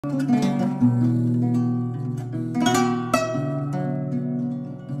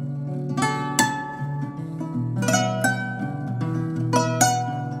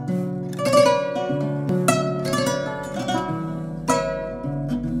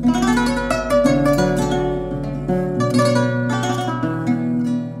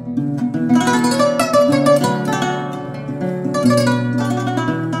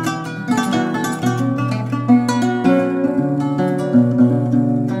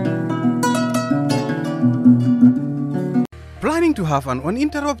Planning to have an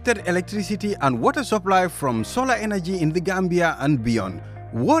uninterrupted electricity and water supply from solar energy in the Gambia and beyond?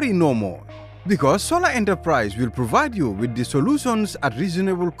 Worry no more, because Solar Enterprise will provide you with the solutions at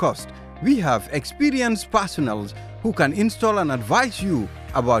reasonable cost. We have experienced personnel who can install and advise you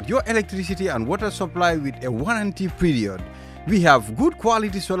about your electricity and water supply with a warranty period. We have good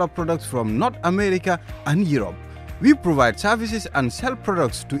quality solar products from North America and Europe. We provide services and sell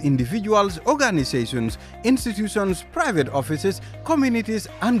products to individuals, organizations, institutions, private offices, communities,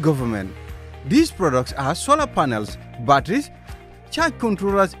 and government. These products are solar panels, batteries, charge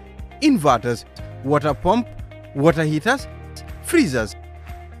controllers, inverters, water pump, water heaters, freezers,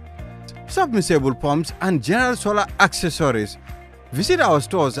 submersible pumps, and general solar accessories. Visit our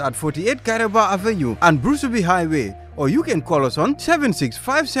stores at 48 Karaba Avenue and Brusubi Highway, or you can call us on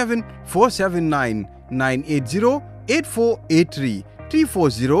 7657 479 980 8483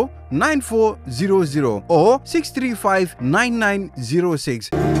 340 9400 or 635 9906.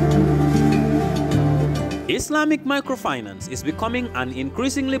 Islamic microfinance is becoming an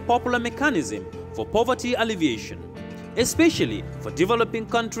increasingly popular mechanism for poverty alleviation, especially for developing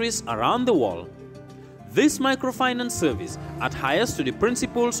countries around the world. This microfinance service adheres to the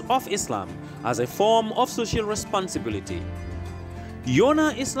principles of Islam as a form of social responsibility.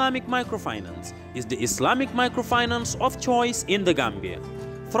 Yona Islamic Microfinance is the Islamic microfinance of choice in the Gambia,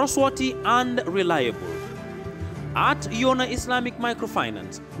 trustworthy and reliable. At Yona Islamic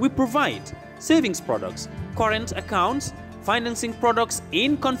Microfinance, we provide savings products, current accounts, financing products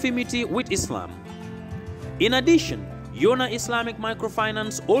in conformity with Islam. In addition, Yona Islamic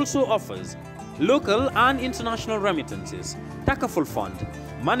Microfinance also offers local and international remittances, takaful fund,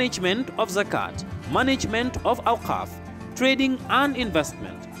 management of zakat, management of awqaf, trading and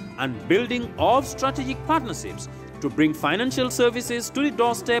investment, and building of strategic partnerships to bring financial services to the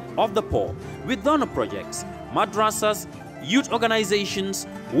doorstep of the poor with donor projects, madrasas, youth organizations,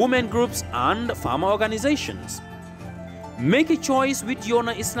 women groups, and farmer organizations. Make a choice with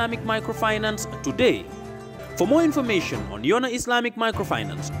Yona Islamic Microfinance today. For more information on Yona Islamic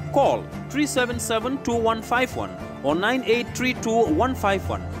Microfinance, call 377-2151 or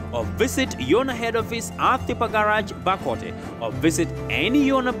 9832-151 or visit Yona head office at Tipa Garage, Bakote, or visit any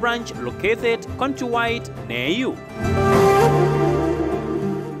Yona branch located countrywide near you.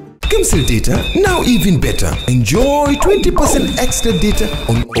 Gamcell data, now even better. Enjoy 20% extra data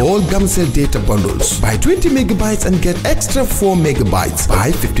on all Gamcell data bundles. Buy 20 megabytes and get extra 4 megabytes.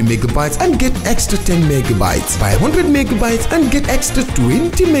 Buy 50 megabytes and get extra 10 megabytes. Buy 100 megabytes and get extra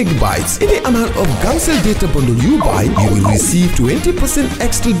 20 megabytes. Any amount of Gamcell data bundle you buy, you will receive 20%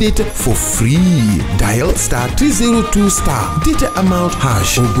 extra data for free. Dial *302* data amount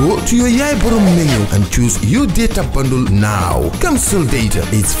hash or go to your Alh Bora menu and choose your data bundle now. Gamcell data,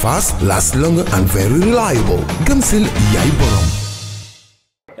 it's fast, lasts longer and very reliable. Gamcell Alh Bora.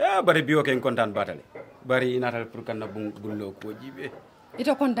 Ya bari biwo ken kontan batale. Bari inatal pour kan bullo ko jibe.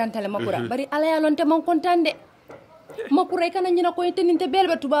 Ito kontan tale makura. Bari ala ya lonte man kontan de. Makura kana nyina ko teninte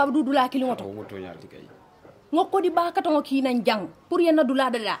belbe tuba dudu la kili ngoto. Ngoto nyalti kay. Ngoko di baka to ki nan jang pour yena dula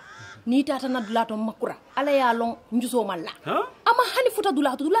dala. Ni tata na dula to makura. Ala ya lon njuso malla. Ama hani futa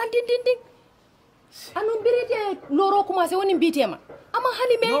dula to dula tin. Anu birite loro commencé woni bitema. Ama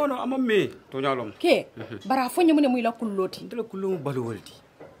hani me. No ama me to nyalom. Ke bara fonye mune muy la kulloti. Ndela kullu balu woldi.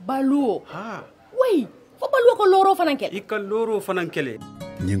 Baluo. Ha. Wey, fo baluo ko loro fanankele. Ikal loro fanankele.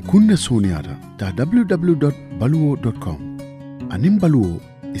 Nyen kunna soniata ta www.baluo.com. Anim baluo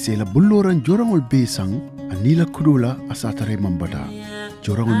isela bulloran jorangol be sang anila kudula asatare mambata.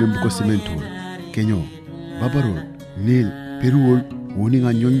 Jorangol membuko sementol, kenyo, babarol, nil, peruol,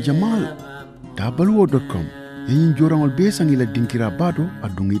 woninga nyon jamal. Ta baluo.com. Yen jorangol be sang ila dinkira bado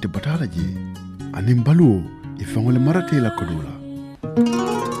adungite batala je. Anim baluo ifangole marate la kudula.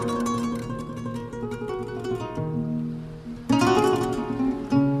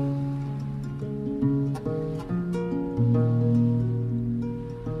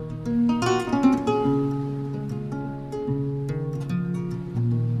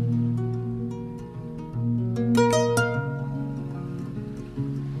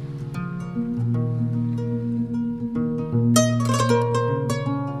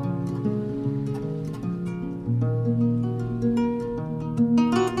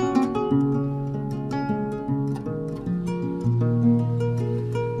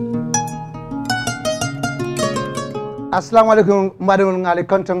 assalamu alaikum mbade won ngali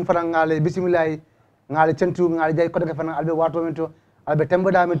konton fana ngali bismillah ngali centu ngali jay ko daga fana albe wato min to albe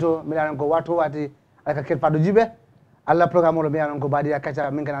temboda min to mi dan ko wato wati aka kel Fatou jibe alla programme lo mi an ko Badinya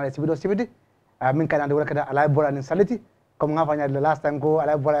Kaacha min kana sibido sibidi min kana de wala kada Alh Bora ni saliti comme nga fanya the last time ko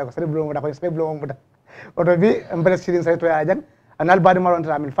Alh Bora ko seblo mo da ko seblo mo da oto bi mbele sirin say to ya jan anal badi maron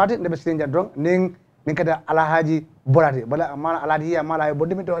ta min fati ndebe sirin jan don ning min kada Alhaji Bora de bala amana Alhaji ya mala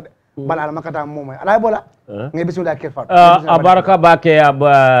bodde mi to bala ala makata momo Alh Bora ngi bismillah kel Fatou abaraka bake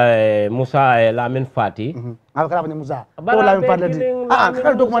Musa Lamin Fati kala fanya Musa ko Lamin Fati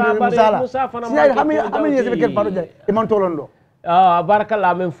kala to ko Musa la si hami yesi kel Fatou jay e man tolon do baraka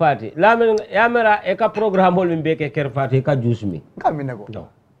Lamin Fati Lamin yamera e ka programme hol min be ke Kerr Fati ka jusmi kamine ko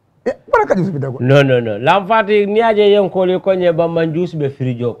baraka jusmi dago no Lam Fati niaje yen ko le ko nye bamman jusbe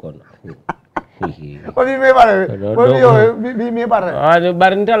frijo kono o bi me bare bi me bare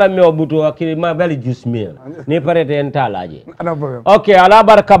bar ntala me obuto akiri ma bali jusmi ni parete entalaje okay ala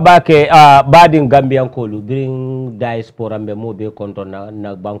baraka bake badin gambian ko lu bring diaspora mbe mo be konto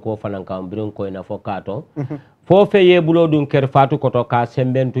na banko fanan kam bring ko na fokato fo fe yebulo dun Kerr Fatou koto ka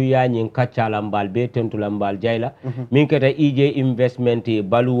sembentu yanyin kaccala mbal be tentula mbal jayla min keta EJ investment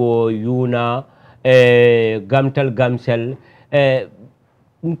baluwo yuna gamtal gamsel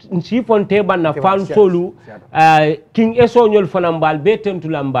nsi fonte banna fan solu king eso nyol fana mbal be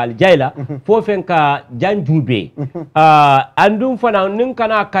tentula mbal jayla fo fenka janjube andum fana nin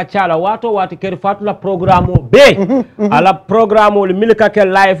kana kaccala wato wati Kerr Fatou la programme be ala programme le milka ke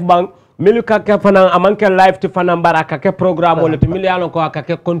live bank miluka ke fana amanke live ti fana baraka ke programme wala ti miliano ko aka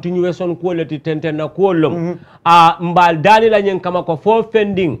ke continuation ko le ti tentena ko lom mbal dani la nyen kama ko fo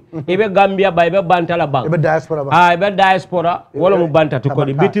fending ibe Gambia ba ibe bantala bang ibe diaspora ibe diaspora wala mu bantati ko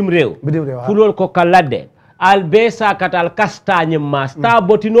di bitim rew fulol ko kaladde albesa katal kastanye ma sta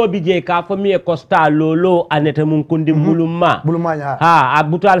botino bije ka fo mi ko sta lolo anete mun kundi buluma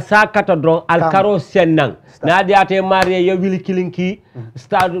abutal sa kata dron al karo senang na diate marie yo wili kilinki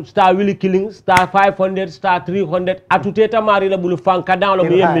star wili killing star 500 star 300 atuteta mari la bulu fanka dan lo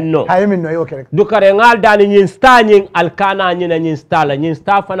yemin no okay du kare ngal dani nyin star nyin alkana nyina nyin star la nyin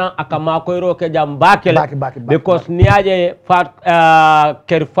star fana akama ko roke jam bakela because niaje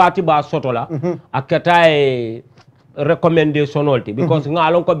Kerr Fatou ba sotola akata recommendation olti because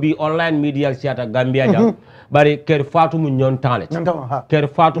ngalon ko bi online media siata Gambia jam bari Kerr Fatou mu nyontan Kerr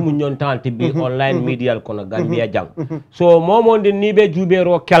Fatou mu nyontan ti bi online media kono Gambia jam so momonde nibe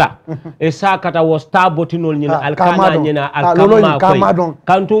jubero kala e sakata wo sta botinol nyina alkana nyina alkama koy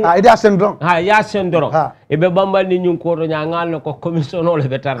kantu ida sendron ya sendron e be bambal ni nyun ko to nyangal ko commission ole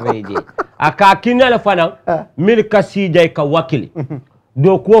betarreje aka kinala fana mil kasi jay ka wakili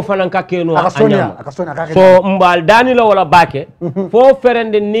do ko fanan ka keno anyama so mbal dani la wala bake fo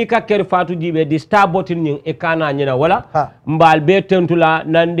ferende ni ka Kerr Fatou jibe di star botin nyin e kana nyina wala mbal be tentula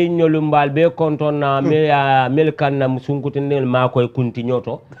nandi nyolu mbal be konton na mel kan na musunkutin ma koy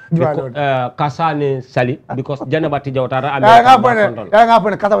kuntinyoto kasane sali because janabati jawtara nga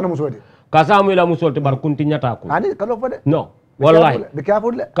pone kasa na musodi kasa mu la musodi bar kuntinyata ko ani kalo fode no wallahi be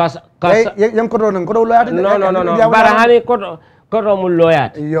careful kasa yam ko do loyati no barahani ko mu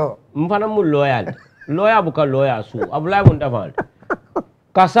loyat yo mfana mu loyal loya buka loya su abulay mun dafal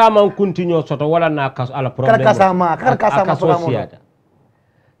kasama continue soto wala na kas ala problem kasama sociata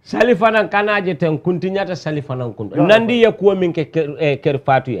salifana kanaje ten kuntinyata salifana kuntu nandi ya kuwa min ke Kerr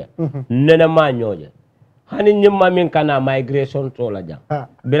Fatou ya nena ma nyoje hani nyimma min kana migration to la jam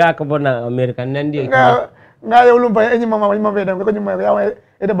biraka bona America nandi nga yow lumpa enyi mama be dem ko nyimma yaw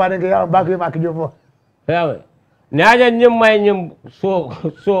e de bade ya ba ko ma ki jofo yaw Nyaja nyim so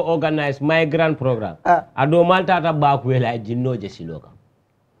organize migrant program. Ado malta ta ba ku wela jinno je siloka.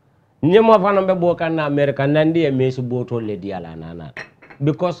 Nyima fana be boka na America nandi e mesu boto le diala nana.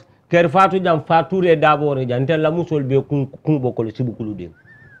 Because Kerr Fatou jam fature dabore jantel la musol be kun bokol sibukulu de.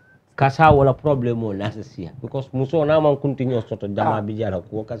 Kasa wala problem o nasia because muso na man continue soto jama bi jara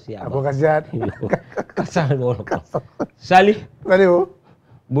ko kasia. Ko kasia. Kasa wala. Sali o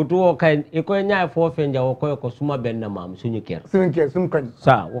butu kay iko nyaay fofé njaw ko suma ben mam suñu Kerr suñu koñ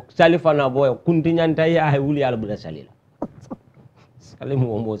sa salifana boy kunti nyanta ya ay wuli yalla bu da salila salim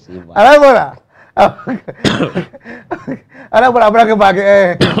mo siba ala bora baraka bage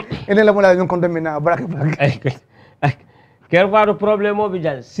ene la mo la ñu kontamina baraka bage Kerr Fatou problème mo bi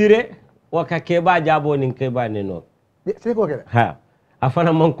jall sire waka keba jabo nin keba ne no sire ko kede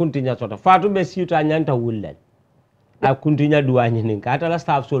afana man kunti nya sota Fatou be siuta nyanta wullal a kuntinya duwani nin ka tala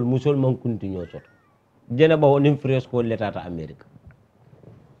staff sol musol man kuntinyo sot jena ba wonin fresco letata America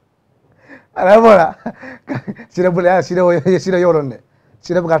ala bora sira bula sira yoronde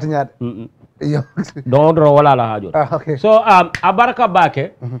sira bugata nyaade don do wala la hajo okay. So abaraka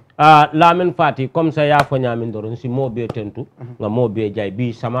bake Lamin Fati comme ça ya fo nyamin doron si mo be tentu nga mo be jay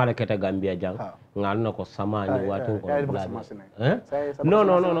bi samala keta Gambia jang ngal nako sama ni watu ko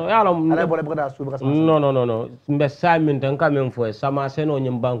no ya no mbe samin tan kamen fo sama seno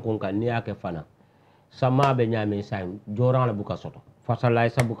nyim bankun kan ni yake fana sama be nyamin say joran la buka soto fasalay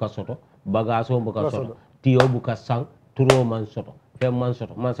sa buka soto bagaso buka soto tiyo buka sang turo man soto man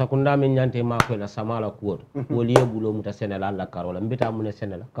soto man sakunda min nyante ma ko la samala kuwo woli yebulo muta Sénégal la karola mbita mu ne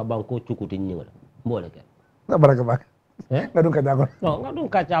Sénégal ka banko cukuti nyingala mbole ke na baraka bak ngadun ka jago no ngadun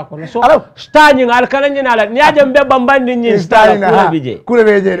ka jago so stani ngal kala nyinala nyaje mbe bambandi nyi stani kule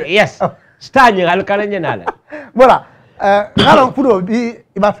bije yes stani ngal kala nyinala voilà ngalo fudo bi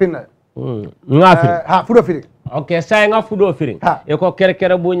iba final ngafi ha fudo firi okay say nga fudo firing e ko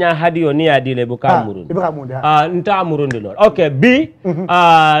kerkere bunya hadiyo ni adile bu kamurun nta murundi lol okay bi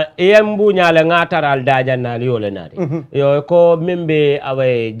yembu nyale ngataral dajanal yole nadi yo ko membe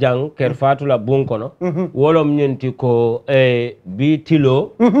away jang Kerr Fatou la bunkono wolom nyenti ko bi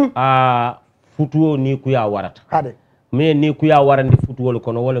tilo futuo ni ku ya warata me ni ku ya warandi futuwol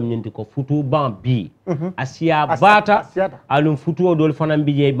kono wolom nyenti ko futu ban bi asiya bata alum futuo dol fanan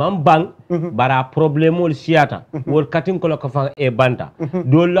biye mam bang bara problemol siata wol katin ko ko fan e banta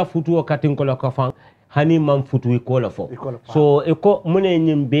dol la futuo katin ko ko fan hani mam futu ko la fo so e ko mune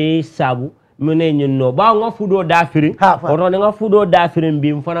nyimbe sabu mune nyinno ba nga fudo dafiri oto nga fudo dafiri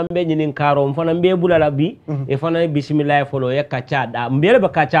bi mfana mbe nyinin karo mfana mbe bulala bi e fana bismillah folo ye kacha da mbele ba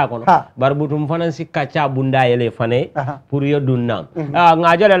kacha kono barbutu mfana si kacha bunda yele fane pour yodunna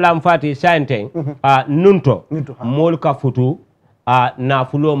nga jale lam fati sante nunto mol ka futu na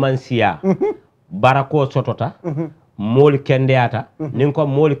fulo mansiya barako sotota mol kendeata ninko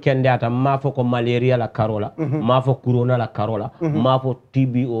mol kendeata mafo ko malaria la karola mafo corona la karola mafo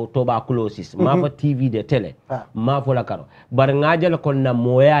TBO tuberculosis mafo TV de tele mafo la karo bar ngajal ko na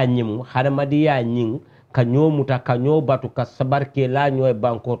moya nyim hadamadiya nying ka nyomuta ka nyobatu ka sabarke la nyoy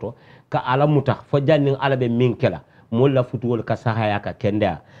bankoto ka ala muta fo janning ala be minkela mol la futuwol ka sahaya ka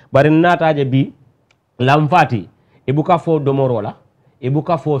kendea bar nataje bi lamfati ibuka fo domorola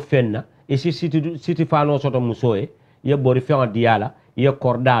ibuka fo fenna e siti fano soto musoe ye bori feŋo diyala ye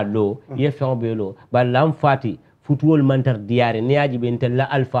korda lo ye feŋo be lo ba lam fati futuwol mantar diyare ne yaji be la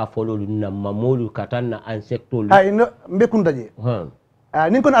alpha fololu namma molu katanna insectol ay no mbe kuntaje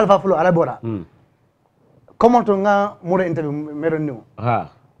nin kon alpha folo ala bora comment to nga mure interview meron ni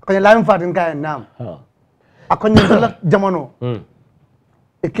ko lam fati kay nam akon la jamono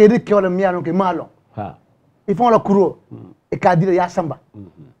e kedi kewla miyano ke malo il faut la kuro e ka dire ya samba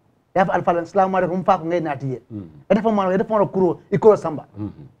ya fa alfa assalamu alaikum fa ko ngay natiye e defa man e defa no kuro iko samba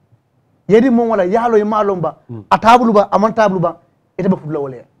yedi mom wala yalo e malomba atabulu ba aman tabulu ba e tebe fudula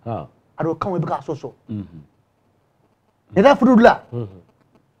wala ado kan we bika soso e da fudula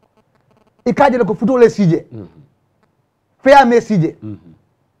e kaje ko futo le sije feya me sije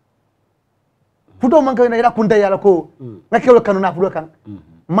futo man ka ina kunta yala ko ngakelo kanu na fudo kan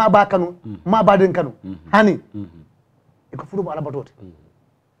ma ba kanu ma ba den kanu hani e ko fudo ba ala batote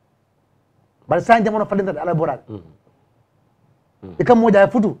bari san jamono fadinta ala borat e kam moja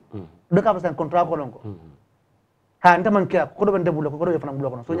futu do ka fasan contrat ko lonko ha ntaman ke ko do bende bulo ko do fana bulo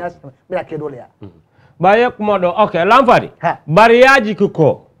ko so nyaas mi la ke do le ya ba yek modo okay lamfadi bari yaji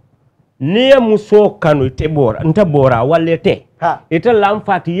ko ni muso kanu te bora nta bora walle te ite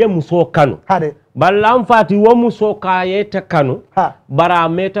lamfati ye muso kanu bal lamfati wo muso ka ye te kanu bara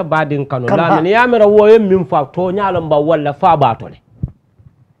meta badin kanu la men yamira wo ye min fa to nyaalo mba walla fa batole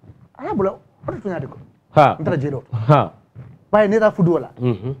bulo oto tunyade ko ntara jelo bay ne da fudu wala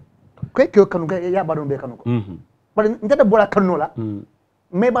ko kanu ya badon be kanu ko bari ntata bola kanu la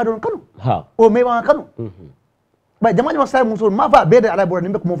me badon kanu o me ba kanu bay jama say musul ma fa be de ala bola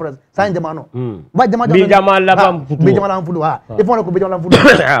nimbe ko mo France sa jamano ba jama bi jama la bam fudu bi jama la fudu e fon ko bi jama la fudu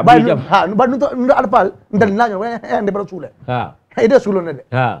bay ba ndo alpal ndal la nyo ende bara sule e de sulo ne de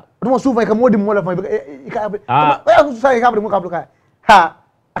dum sufa ka modi mo la fa ka ba sa ka mo ka ka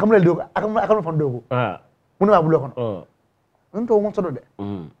akamule dogo akamule fon dogo munu wa bulo kono nto mo sodo de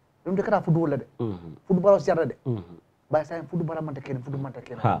dum de kata fudu wala de fudu baro siara de bay sa fudu bara man ken fudu man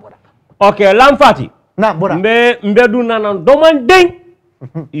ken bora okay lamfati na bora mbe du nanan do man den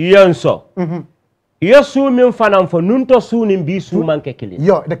yenso yesu min fanan fo nunto su ni bi su manke kilin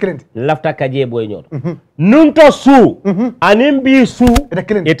yo de kilin lafta kaje boy nyodo nunto su anim bi su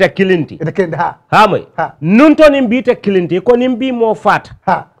ete kilinti ete kilin ha moy nunto nim bi te kilinti ko nim bi mo fat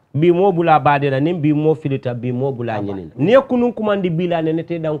bi mo bula badela nim bi mo filita bi mo bula nyinin ne kunun kumandi bila ne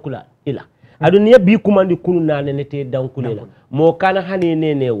te dankula ila aduniya bi kumandi kunu nane nete dankulela mo kana hani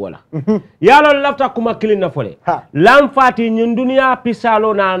nene wala yalo lafta kuma kilina fole lam fati nyin duniya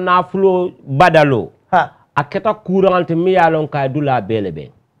pisalo na nafulo badalo aketa courant mi yalon ka dula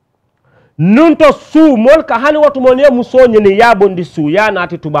belebe nunto su mol ka hani watu mon ye muso nyini ya bondi su ya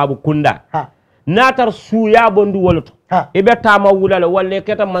nati tubabu kunda natar su ya bondi woloto ibe tama wulala walle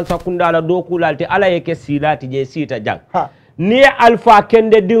keta mansa kunda la do kulalti ala yeke silati je sita jang ni alfa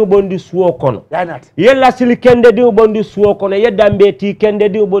kende ding bondi suwo kono yella sil kende ding bondi suwo kono yedambe ti kende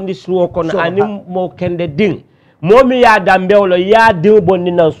ding bondi suwo kono ani mo kende ding momi ya dambe wolo ya ding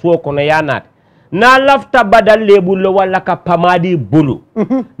bondi na suwo kono ya nat na lafta badal lebulo wala ka pamadi bulu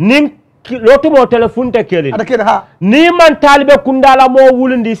nin lotu mo telefon te kele ni man talibe kundala mo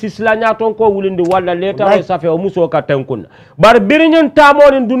wulindi sisla nyaton ko wulindi wala leta way safe o muso ka tankun bar birinyen tamo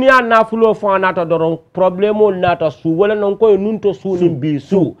ni dunia na fulo fa nata doron problemo nata su wala non ko nunto su ni bi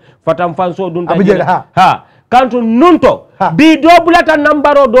su fatam fanso dunta ha kanto nunto bi do bulata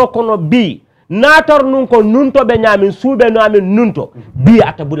nambaro do kono bi nator nun ko nunto be nyamin sube no amin nunto bi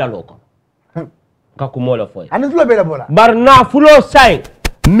ata bulalo ko ka ko mola foy anin fulo be la bola bar na fulo say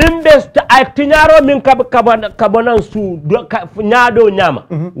min best ay tinyaro min kabanan su nyaado nyama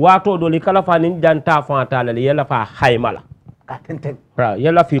wato do li kala fa nin janta fa tala yela fa haymala ka tenten ra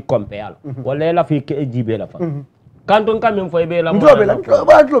yela fi kompe yala wala yela fi ke jibe la fa kantun kamin foy be la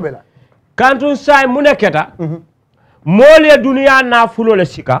ba kantun say muneketa mole duniya na fulo le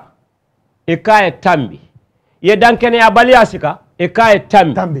sika e kay tambi ye dankene ya baliya sika e kay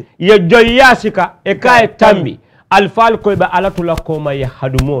tambi ye joyya sika e kay tambi alfal ko be alatula ko may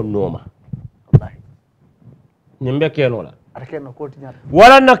hadumo noma nyimbe kenola atakeno ko tinyata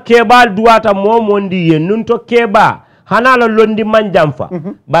wala na kebal duwata momondi ye nunto keba hanala londi manjamfa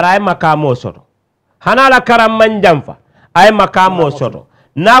bara ay makamo soto hanala karam manjamfa ay makamo soto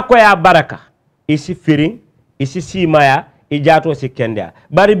nako ya baraka isi firing isi simaya ijato si kenda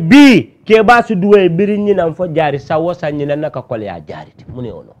bari bi keba su duwe biri nyina fo jari sawo sanyina naka kol ya jari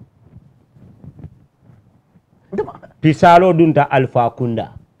muni ono pisalo dunta alfa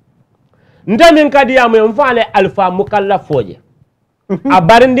kunda ndamin kadi yamu mfale alfa mukallafoje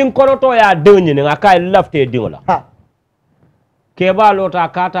abarindin konoto ya dewni nga kay lafte dingola keba lota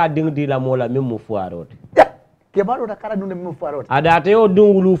kata dingdi la mola min mu fuarote keba lota kara dunde min mu fuarote adate yo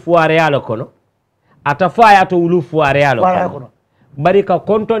dungulu fuare yala kono ata faya to wulu fuare yala kono bari ka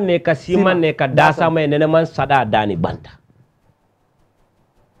konton ne ka siman ne ka dasa mai ne man sada dani banta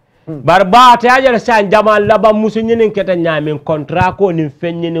barba ta yajar san jamal laba musunyinin keta nyamin kontra ko nin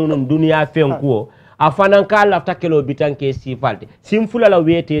fenyinin nun duniya fenkuo afanan ka lafta kelo bitan ke sifalte simfula la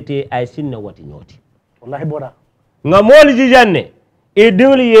wetete ay sinna wati nyoti wallahi bora ngamoli jijanne e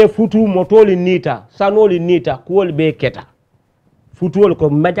dingli ye futu motoli nita sanoli nita kuol be keta futuol ko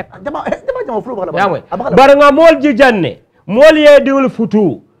majak jama fulu bala bar ngamol jijanne moli ye dingli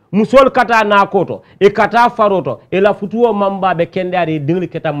futu musol kata na koto e kata faroto e la futuo mamba be kendari dingli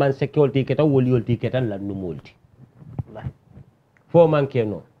keta man security keta woliolti keta la numolti fo manke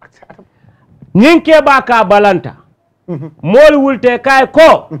no nyinke baka balanta mol wulte kay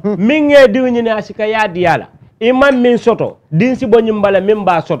ko minge diwni na asika yadi yala imam min soto dinsi bonyim bala min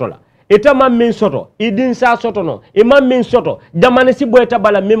ba soto la itamam min soto idin sa soto no imam min soto jamane si boyta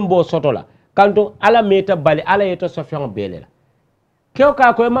bala min bo soto la kanto ala meta bali ala yeto sofion belela keo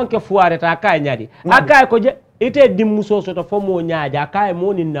ka ko manke fuare ta kay nyadi akay ko je ite dimmuso soto fo mo nyaaja akay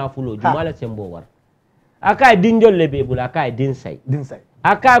mo ni nafulo jumala sembo war akay dinjol le be bula akay din say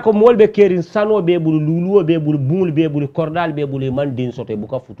akay ko molbe kerin sano be bulu luluwo be bulu bumul be bulu kordal be bulu man din soto bu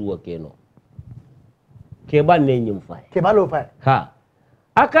ka futuwa keno ke ban ne nyim fay ke balo fay ha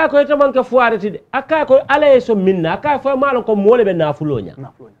akay ko ite manke fuare tide akay ko ala so minna akay fo malon ko molbe nafulo nya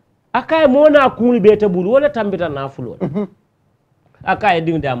akay mo na kuni be te bulu wala tambita nafulo akay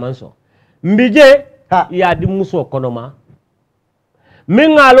ding da manso mbije ya di muso konoma mi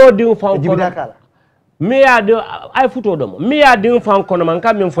ngalo ding fa kono mi ya de ay futo dom mi ya ding fa konoma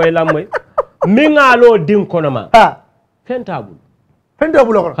kam min foy lamoy mi ngalo ding konoma fentabul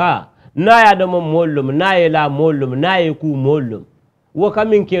ko ha na ya de mom mollum na ye la mollum na ye ku mollum wo kam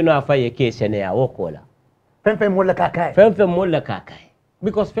min ke no afaye ke sene ya wo kola fen molla kakay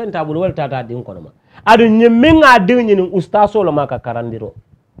because fentabul wal tata ding konoma adu nyiminga dinyi ni ustaso lo maka karandiro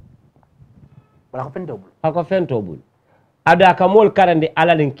wala ko fentobul adu akamol karande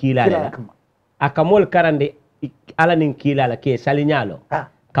alalin kilala akamol karande alalin kilala ke salinyalo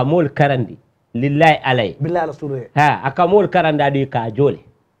kamol karandi lillahi alay billahi rasulullahi akamol karanda adu ka jole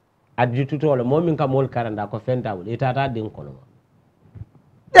adu tutolo momin kamol karanda ko fentobul itata din kono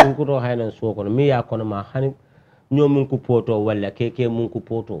ko haynan so kono mi ya kono ma hani ñoo mun ko poto wala keke mun ko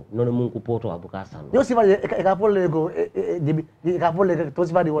poto nono mun ko poto abuka san yo sifa e ka folle ko jibi e ka folle ko to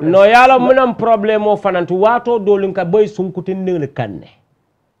sifa di wala no yala munam problème o fanantu wato dolin ka boy sunkutin ne kanne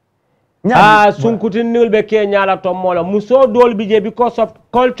sunkutin nul be ke nyala to mola muso dol bi je because of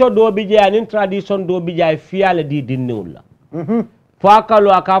culture do bi je and tradition do bi je fiale di dinul la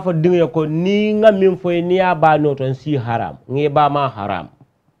fakalo aka fa dinga ko ni nga min foy ni aba no ton si haram ngi ba ma haram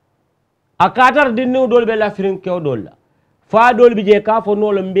akatar dinnu dol be la firin kew dol la fa dol bi je ka fo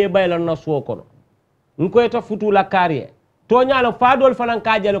no lo mbe bayla na so ko nko eta futu la carrière to nyala fa dol fanan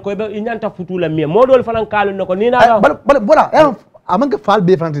ka jale ko be nyanta futu la mi mo dol fanan kalu nako ni na bala amanke fal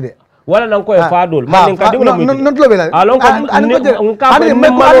be fanti de wala nan ko e fa dol man ka dinga non to be la alon ko nka ko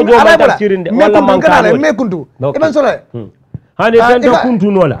malo do ba tafsirinde wala man ka me kuntu e solo hani tento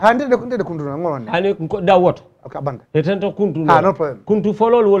kuntu nola hani de kuntu no ngon hani ko da woto ka banda e tento kuntu no no problem kuntu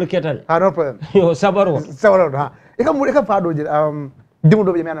folol wol ketal no problem yo sabaro ha e ka fa do je dimu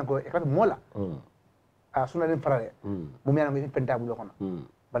do be menan ko e ka mola suna den farale mu menan ko penta bu lokono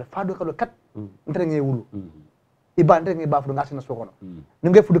bal fa do ka do kat entre ngi wulu iba entre ngi ba fu ngasi na sokono ni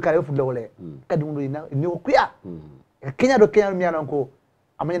ngi fu do kare fu do wole kadi mu do ni ko kuya kenya do kenya menan ko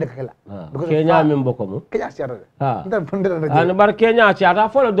amanya de kala kenya min boko mu kenya siara ndan fundira an bar kenya siata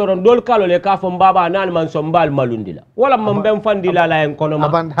folo doron dol kalo le ka fo baba nan man so mbal malundila wala man ben fandila la en kono ma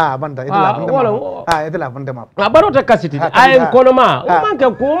abanda itela wala itela fande ma barota kasiti ay kono ma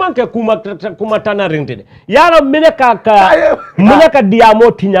o manke kuma tanarinte yaro mine ka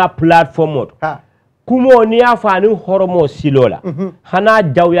diamo tinya platform moto kumo ni afani horomo silola hana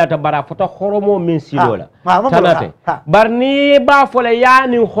jawyata bara fota horomo min silola tanate barni ba fole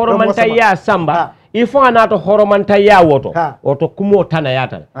yani horomanta ya samba ifo anato horomanta ya woto kumo tana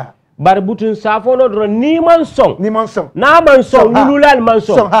yata bar butun safono do ni man song na man song wululal man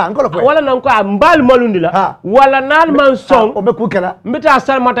song wala nan ko mbal malundila wala nan man song o be kukela mbita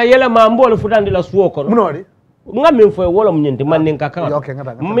salmata yele ma mbol futandila suwo ko munori nga min foy wala mun nyenti man ninka kan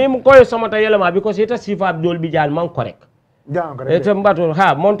mim koy samata yelema because ita sifa dol bi jall man correct ete mbato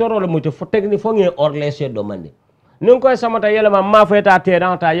montoro le muti fo technique fo ngi orlese do mande nin koy samata yelema ma fo eta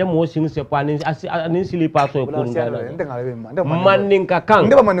terrain ta yem mo sing se pas ni sili paso ko man ninka kan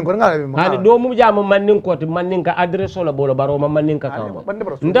ndeba man ninko ngala hani do mu jam man ninko ti man ninka adresse la bolo baro man ninka kan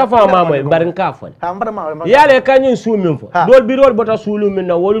ndafa ma moy barin ka fo yale kanyin su min fo dol bi rol bota sulu min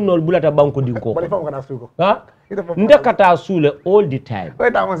na wolu nol bulata banko dinko ndekata sule all the time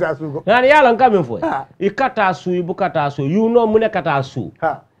yani yala ngam fo ikata su ibukata su you know mune kata su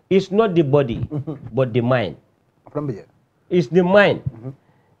it's not the body but the mind it's the mind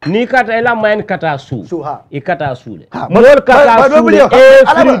ni kata ila mind kata su ikata sule mol kata sule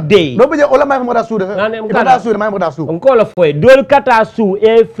every day no be ola may mo da su de kata su may mo da su onko la foy dol kata su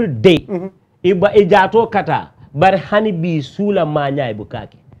every day iba ijato kata bar hani bi sula manya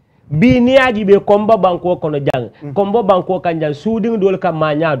ibukake bi niaji be komba banko kono jang komba banko kanjan suding dol ka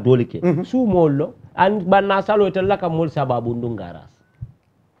manya dolike su mollo an banna salo tel laka mol sababu ndungaras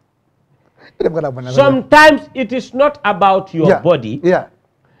sometimes it is not about your body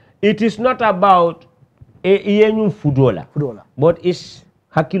it is not about yenyum fudola but it's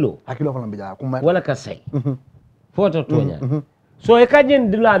hakilo fana bija kuma wala ka say foto tonya so e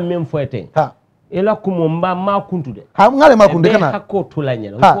kajin dila mem foete ela kumo ma kuntude ngale ma kunde kana hakko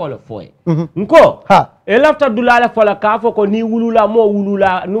tulanya nko la foye nko e lafta dulala fola ka fo ko ni wulula mo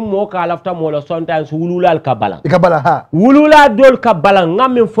wulula num mo ka lafta mo la sometimes wulula al kabala wulula dol kabala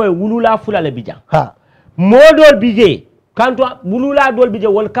ngam foye wulula fulale bijan modol bije kanto wulula dol bije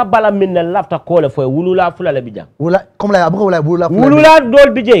wol kabala min lafta ko la foye wulula fulale bijan wula comme la abuko wulula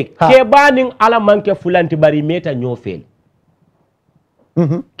dol bije ke banin ala manke fulanti bari meta nyofel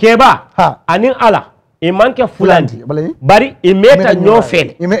keba anin ala e manke fulanti bari e meta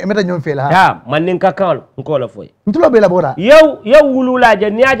nyofel manin kakal nko la foy ntulo be la bora yow wulula je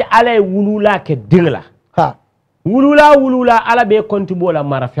niaje ala wulula ke dingla wulula ala be konti bola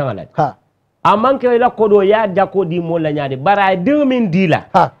mara fengala amanke la kodo ya jako di mo la nyaade bara dingmin dila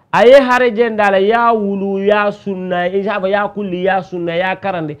aye hare jendala ya wulu ya sunna ya kulli ya sunna ya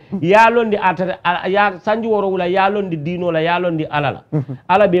karande ya londi atata ya sanji woro wula ya londi dino la ya londi alala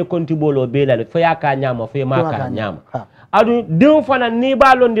ala be konti bolo be la fa ya ka nyama fa ma ka nyama adu din fana ni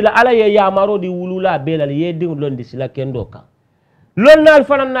ba londi la ala ye ya maro di wulula be la ye din londi sila kendo ka lonnal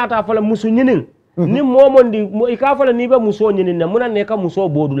fana nata fala musu nyinin ni momondi ka fala ni be muso nyinin na munan ne ka muso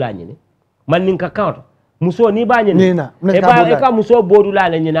bodula nyinin man nin ka kanto muso ni ba nyini e ka muso bodula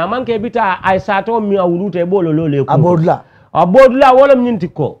le nyina manke bita ay sato mi awuluta e bolo lole ko abodula wala nyinti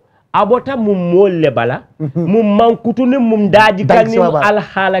ko abota mum molle bala mum mankutu ni mum daji kanni al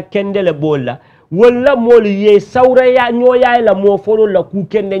hala kendele bolla wala mol ye sawra ya nyoya la mo folo la ku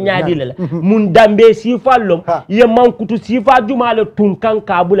kende nyaadi la mun dambe sifallom ye mankutu sifa jumale tunkan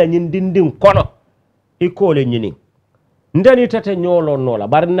kabula nyin dindin kono ikole nyini ndani tata nyolo nola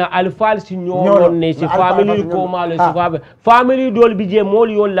barna alfal si nyolo ne si family ko malo si family dol bije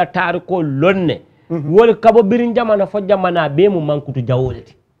mol yol la tar ko lonne wol kabo birin jamana fo jamana be mu mankutu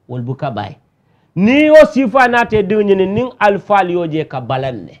jawoleti wol bu ka bay ni o sifa nate dinyini nin alfal yoje ka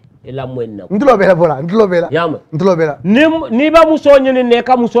balanne ila mwenna ndulo bela bola ndulo bela yama ndulo bela ni ba muso nyini ne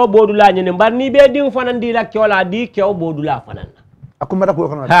ka muso bodula nyini bar ni be ding fanan di la kiola di kew bodula fanan akumata ko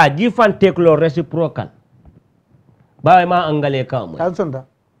kono ha di fan teklo reciprocal ba ma angale kam alsonda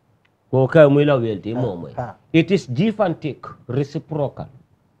ko ka muy la welti momo it is give and take reciprocal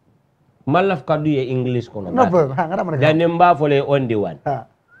malaf kadu ye english kono no bro ha ngara man dan mba fole on the one ha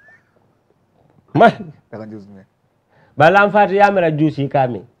ma daga juice me balam fati yamira juice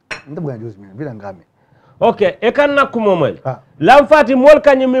kami ndabuga juice me bila ngami okay e kan nakumo mol lam fati mol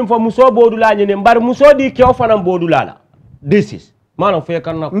kanyi min fo muso bodula nyene mbar muso di kew fanam bodula la this is mano fe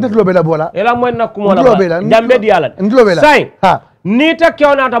kan nakumo ndelo bela bola ela mo nakumo la jambe di yalla ndelo bela sai ni ta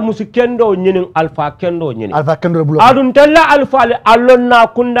kewnata musu kendo nyinin alfa kendo nyinin alfa kendo bulo adun talla alfa allonna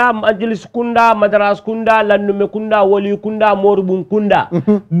kunda majlis kunda madras kunda lannume kunda wali kunda morbun kunda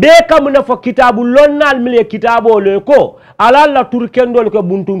be kam na fo kitabu lonnal mile kitabo le ko alalla tur kendol ko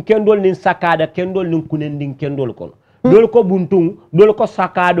buntun kendol nin sakada kendol nin kunendin kendol kono dol ko buntun dol ko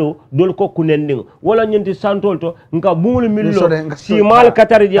sakado dol ko kunendin wala nyenti santol to nka bungul millo simal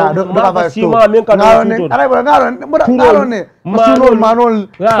katar je ma sima men ka do ara bo ngaro ne masunol manol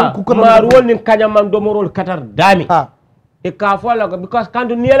ku marol nin kanyamam domorol katar dami e ka fola ko because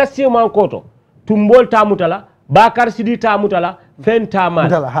kandu niela sima koto tumbol tamutala bakar sidi tamutala fen tamal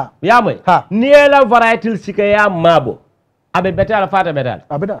yamay niela varietal sikaya mabo abe betala fata betala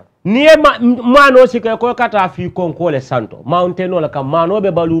abeda niye mano sike ko kata fi konko le santo mountain wala kam mano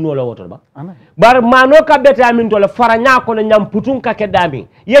be baluno la woto ba bar mano ka beta min to le faranya ko le nyam putun ka kedami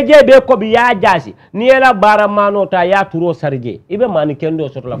yeje be ko bi ya jasi niye la bara mano ta ya turo sarje ibe mani kendo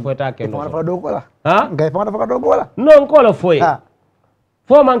soto la foeta kendo fa do ko la ha ngay fa do ko la non ko la foye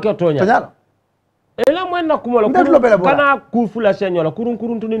fo man ke tonya ela mo na kumola kana kufula senyola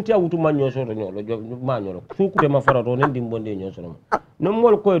kurun tunin tia wutu manyo soto nyolo manyo suku de mafarato nen dimbonde nyo soto no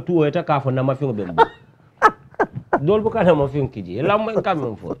mol ko tuwo eta ka fo na mafingo bembo dol bu kana mafin kiji ela mo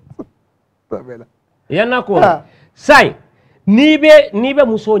kam fo yana ko sai nibe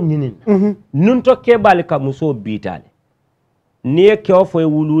muso nyinin nun to kebal ka muso bitale ni ke fo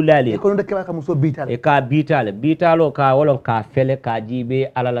wululale ko ndo keba ka muso bitale e ka bitalo ka wolon ka fele ka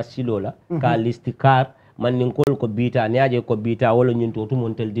jibe alala silola ka listikar man nin ko bita ni aje ko bita wolo nyin to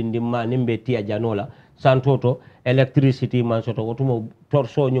montel dindimma nimbe tiya janola santoto electricity man soto otumo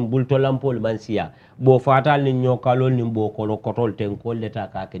torso nyum bulto lampol man siya bo fatal ni nyokalol ni bo ko kotol ten ko leta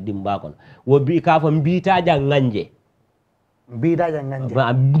ka ke dimba kon wo bi ka fa bita ja nganje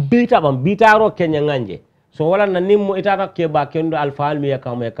bita ro kenya nganje so wala na nimmo itata ke ba kendo alfaal mi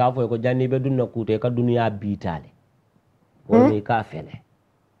yakam e ka fo ko janni be dunna kute ka dunya bitale woni ka fele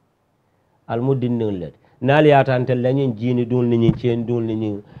almudin nlet nali atantel lañin jini dul ni ñin cien dul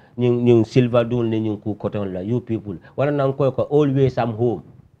ni ñin silver dul ni ñin ku koton la you people wala nan ko always am home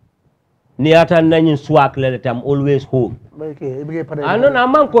ni atan nañin swak le tam always home anon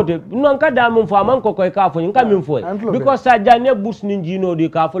amman ko te non ka da mun fa man ko ka fo ñin ka min fo because sa janne bus ni jino di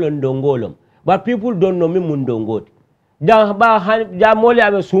ka fo le ndongolom. But people don't know me mundongo. Ja mole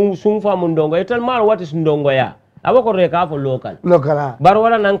abe sum fa mundongo. Etal man what is ndongo ya. Abo ko reka fo local. Local. Bar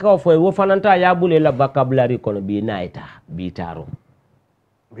wala nanka fo wo fananta ya bule la vocabulary kono bi naita bitaro.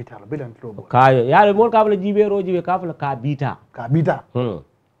 Bitaro bilan trobo. Kayo ya le mol ka fo jibe ro jibe ka fo ka bita. Ka bita.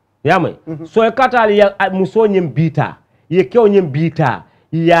 Yamay. So e katali ya muso nyem bita. Ye kew nyem bita.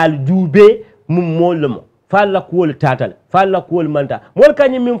 Ya jube mum molmo. Falla ko tatal. Falla ko manta. Mol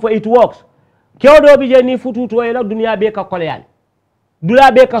kanyem min fo it works. Kyodo bije ni fututo ela dunia be ka koleyan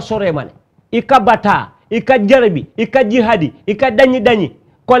dula be ka sore mane ika bata ika jarbi ika jihadi ika danyi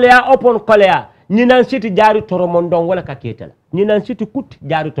koleya opon koleya nyinan siti jari toromondon wala ka ketala nyinan siti kut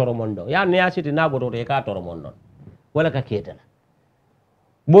jari toromondon ya ne ya siti na bodo re ka toromondon wala ka ketala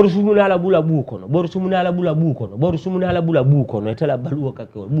boru sumuna la bula bu kono boru sumuna la bula bu kono boru sumuna la bula bu kono etala balu ka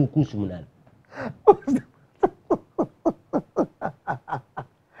ko bu ku sumuna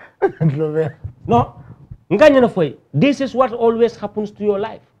no, this is what always happens to your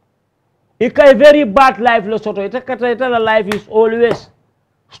life. It's a very bad life. Life is always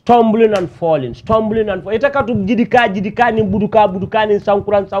stumbling and falling. Itakatu jidika ni buduka ni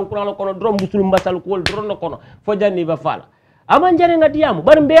sankuran kono drum busul mbasal ko dron kono foja ni ba fala. aman jare nga diamu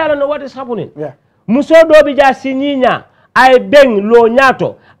bar mbe ala no what is happening yeah muso do bi ja sinyinya ay beng lo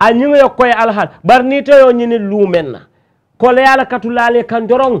nyato a nyinga koy alhal bar ni to yo nyini lumenna ko le yala katulale kan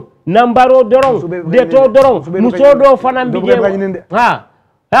dorong nambaro dorong de to dorong muso do fanam bi je ha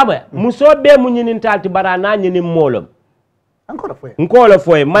haba muso be mu nyini talti barana nyini molom encore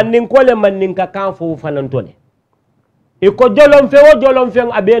foye man nin kole man nin ka kan fo fanantone e ko jolom fe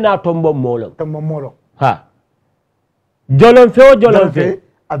abena tombo molom ha jolom fe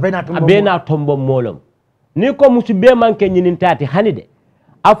abena tombo molom ni ko musu be manke nyinin tati hanide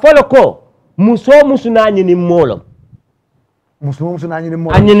a folo ko musu na nyinin molom musu na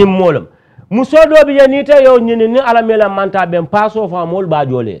nyinin molom muso do bi ni ta yo nyinin ni ala mela manta ben paso fa mol ba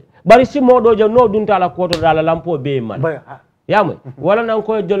jole bari si modo je no dunta la koto dala lampo be man yamoy wala nan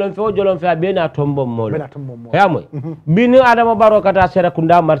ko jolon fe abena tombo mol yamoy bini adama barokata sera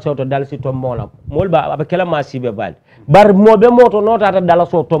kunda marché to dal si tombo la mol ba abakela masibe bal bar mobe moto nota ta dala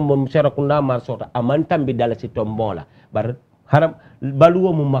so tombo sera kunda marché to aman tambi dala si tombo la bar haram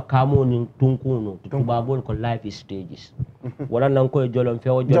baluwo mu makamo ni tunkuno tubabol ko life stages wala nan ko jolon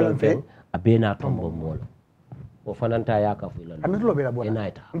fe abena tombo mol o fananta yaka fu lan antulo bela bona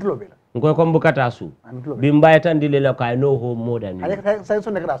enaita antulo bela ngoy ko mbukata su bi mbaye tan dile la kay no ho modan ni say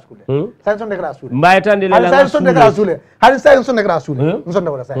sonde gra skule say sonde gra skule mbaye tan dile la say sonde gra skule hali say sonde gra skule nsonde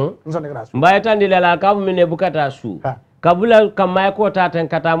wala say nsonde gra skule mbaye tan dile la kam mine bukata su kabula kamay ko taten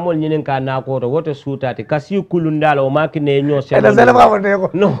kata mol nyinin ka na ko to woto sutati kasi kulundala o makine nyo se eda zele ba wonde ko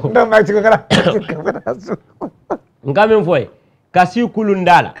no ndo makti ko gra su ngamen foy kasi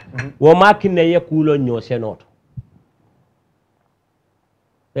kulundala o makine ye kulo nyo se noto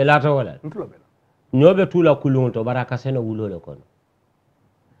elata wala nyobe tula kulunto baraka sene wulole kono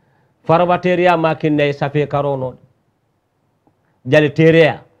farbateria makinde safe karono jale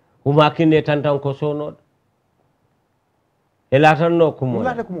terea o makinde tantan ko sono elata no kumo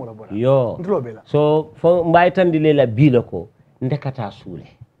yo so fo mbaytandi lela bila ko ndekata sule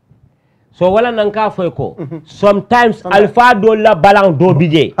so wala nan ka foy ko sometimes alpha do la balang do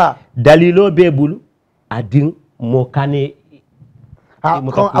bije dalilo be bulu adin mo kane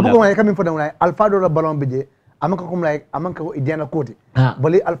abuko may kamin fo dawna alpha do la ballon bije amanka kum like amanka ko idiana koti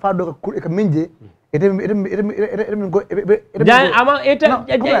bali alpha do ka minje ete ama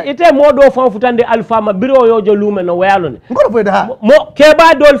ete modo fon futande alpha ma biro yojo lume no wayalone ngoro fo da mo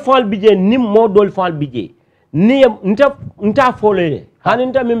keba dol fon bije nim mo dol fon bije ni nta fole hani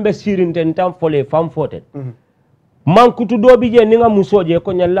nta mimbe sirinte nta fole fam foten man kutu do bije ninga musoje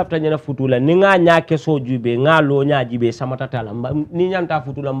ko nyal lafta nyana futula ninga nyaake sojube nga lo nyaajibe samata tala ni nyanta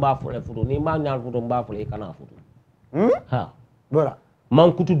futula mba fole futu ni ma nyal futu mba fole kana futu ha bora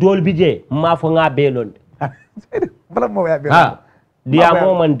man kutu dol bije ma fo nga belonde bala mo ya belonde ha dia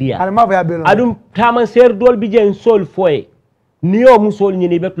mo man dia ana ma ya belonde adum taman ser dol bije sol foye niyo musol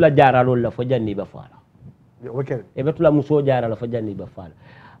nyini betula jaaralo la fo janni be fala e betula muso jaaralo fo janni be fala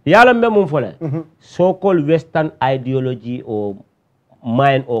yalla mbe mum fole so-called western ideology or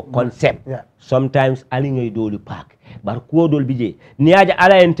mind or concept sometimes alingay doli pak bar kuodol bije niaja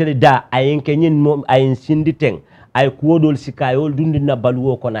ala entere da ayenke nyin mom ayen sinditeng ay kuodol sikayol dundina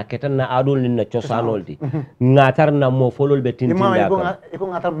balwo kona ketanna adol ninna ciosanoldi ngatar na mo folol be tintinda ko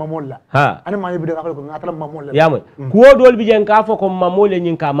ngatar mamolla ha ani ma yibude ko ngatar mamolla yamo kuodol bije nka fo ko mamole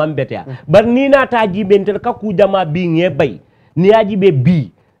nyin ka mambetea bar nina ta jibentel ka ku jama bi ngebay niaji be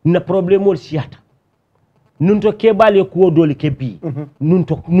bi na problème ol siata nunto kebale ko doli kebi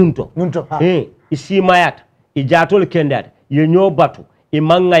nunto isi mayat i jatol kendat ye nyobatu i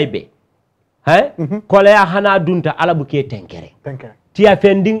mangaybe kole ya hana dunta alabu ke tenkere ti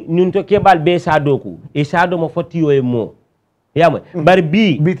afending nunto kebal be sadoku e sado mo fotiyo e mo yamo bar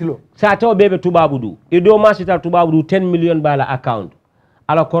bi bitilo sa taw bebe tubabudu e do ma sita tubabudu 10 million bala account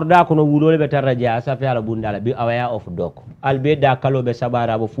ala korda ko no wulole be tarraja sa fe ala bundala bi awaya of dok albe da kalobe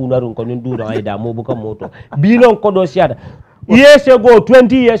sabara bo funarun ko nin duro ayda mo bu kam moto bilon ko do siada years ago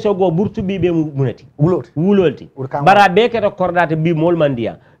 20 years ago burtu bi be munati wulolti bara be ke to kordate bi mol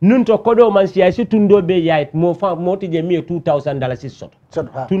mandia nun to kodo man siya si tundo be yait mo fa moti je mi $2000 si soto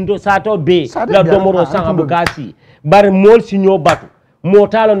tundo sato be la domoro sanga bugasi bar mol si nyo batu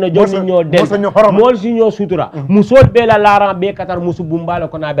motalo no joni nyo del mol si nyo sutura musol be la laran be katar musu bumbalo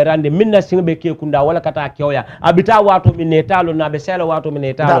ko na be rande minna singbe ke kunda wala kata kewya abita wato min netalo na be sela wato min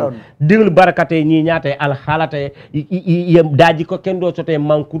netalo digul barakate ni nyata al halata ye daji ko kendo sote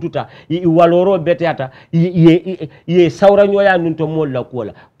mankututa i waloro betata ye sawra nyoya nunto mol la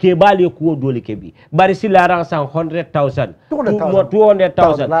kola ke bali ko doli kebi bari si laran 100,000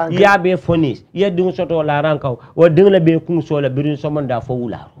 200,000 ya be fonis ye dingu soto laran kaw o dingle be kun sola birin somon da fo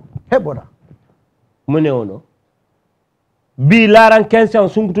wularo hebona mune ono bi laran kensan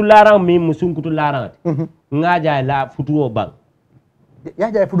sunkutu laran mi mu sunkutu laran ngaja la futuo bang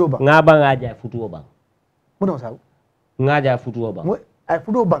ya jay futuo bang ngaba ngaja futuo bang muno saw ngaja futuo bang ay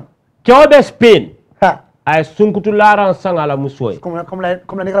futuo bang kewbe Spain ha ay sunkutu laran sangala musoy comme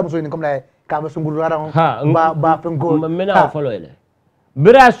la nekala musoy ni comme la ka ba sunkutu laran ba fengo mena follow ele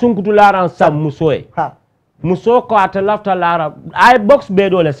bira sunkutu laran sam musoy ha muso ko ata lafta lara ay box be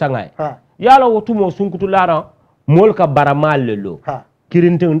dole sangay yala wotumo sunkutu laran mol ka baramal lo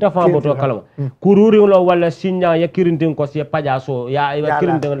kirintin ta fa boto kalama kururi lo wala sinya ya kirintin ko se pajaso ya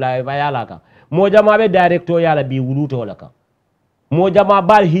kirintin la yala ka mo jama be directo yala bi wuluto wala ka mo jama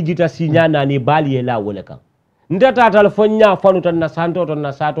bal hijita sinya nani bal yela wala ka ndata telefonya fanu tan na santo ton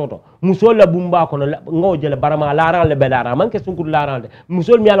na sato musol la bumba ko ngo jele barama laran le belara manke sunkur laran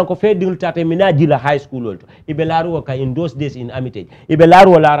musol mi ala ko fe dingul tate minaji la high school olto ibe laru ka in those days in Armitage ibe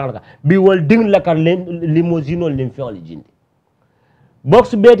laru laran ka bi wol ding la ka limousine lim fi on jindi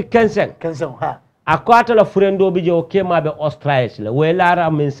box bed 15 ha akwata la friendo bi je o kema be Australia la we lara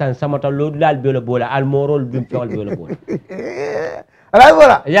min san samata lo dal be lo bola al morol bim fi on be lo bola ala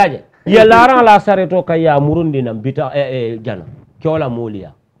bola yaje ye laran la sareto kaya murundi nam bita jana kyola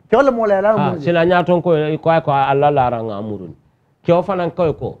molia la murundi sila nyaton ko alla laran nga murundi kyo fanan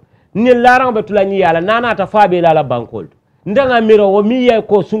ko ni laran be tulani yala nana ta fabe la bankol ndanga miro wo mi ye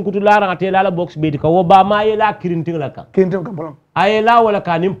ko sunkutu laran te la box be ka wo ba ma ye la kirintin la kan bolon ay la wala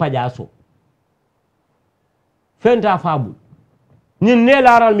ka nim pajaso fenta fabu ni ne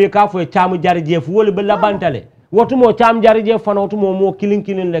laran mi ka fo chamu jarje fu wol be labantale wotumo cham jarije fana wotumo mo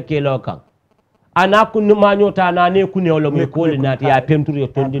kilin le kelo kan ana kun ma nyota na ne kun yolo me ko le nati ya penture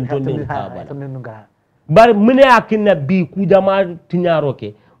tondin ka bala bar mune akinna bi ku jama tinyaro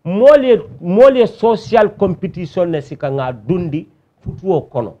ke mole social competition ne sikanga dundi futuo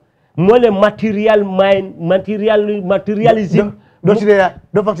kono mole materialism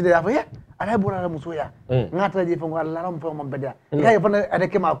do fakti ya fa ya Alh Bora muso ya ngata je fongo Allah ram fo mo beda kay fana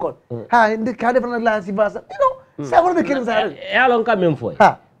adeke ma ko ha ndi ka defana la si basa sa wala be kirim sa ya lon ka men fo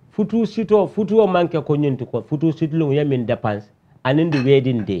futu o manke ko nyinti ko futu sitlu yamin dépense anindi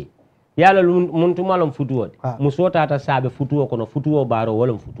wedding day yala mun tumalon futu wode muso tata sabe futu ko no futu o baro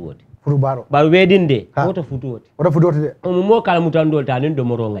wala futu wode futu baro ba wedding day woto futu wode de mo kala mutandol tanin do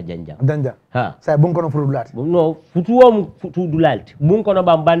moro nga janja ha sa bun ko no futu dulati no futu dulati bun ko no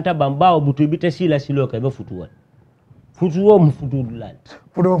bambanta bambawo butu bita sila silo ka be futu wode futu dulati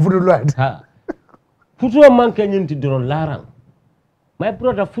futu dulati ha futu o manke nyinti doron laran my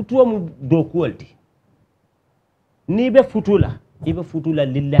brother futu mu do kuwalti ni be futula ibe futula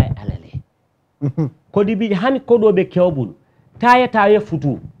lillahi alale ko dibi han ko do be kewbul taye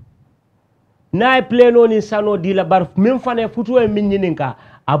futu na pleno ni sano dila bar min fane futu e min nyininka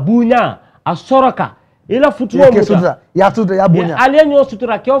abunya asoroka ila futu o muta ya tuda ya bunya alenyo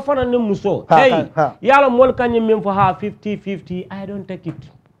sutura kew fana ni muso hey yala mol kanyim min fo ha 50-50 I don't take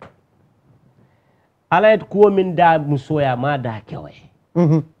it alayt ko min da muso ya ma da kewe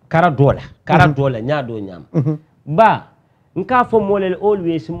kara dola nyado nyam ba nka fo molel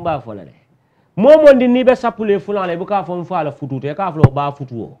always mba fo la de momo ndi ni be sapule fulane bu ka fo mfa la futu te ka fo ba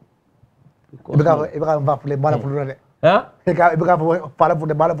futu o ibe ka mfa fule bala futu de ha ibe ka fo bala futu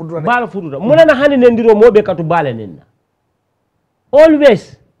de bala futu mulana hani nendiro mobe katu bala nenna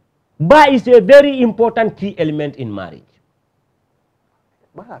always ba is a very important key element in marriage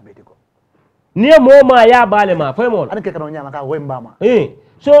bala be de ko ni moma ya bale ma fo mo an ke kanu nyama ka wemba ma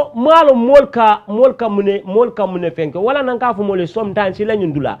so malo molka mune fenke wala nan ka fu mole sometimes la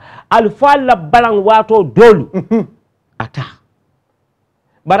nyundula alfa la balang wato dolu ata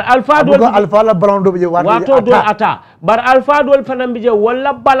bar alfa dol alfa la balang do je wato dol ata bar alfa dol fanam bije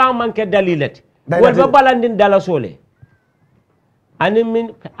wala balang manke dalilati wala balandin dala sole ani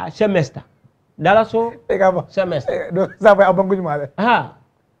min semester dala so semester do sa fa abangu jumale ha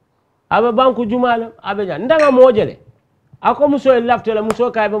aba banku jumale abeja ndanga mojele ako muso laftela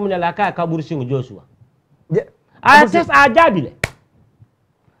muso kay be munela kay kabur singu Joshua a tes a jabile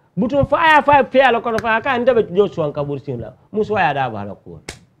buton fa aya fa fela ko fa ka ndabe Joshua kabur singu la muso ya da bala ko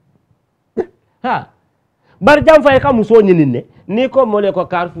ha bar jam fa ka muso nyinine ni ko mole ko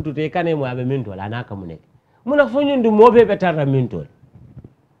kar futute kane mo abe min to la naka muneke muna fo nyindu mo be betarra min to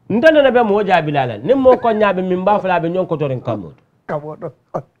ndana na be mo jabilala nim mo ko nyaabe min ba fala be nyon ko toren kamoto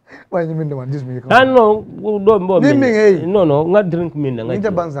why you mean the one just me no do mbo no nga drink min nga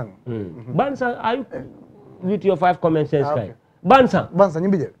ninja bansang bansang ayu with your 5 common sense kai bansang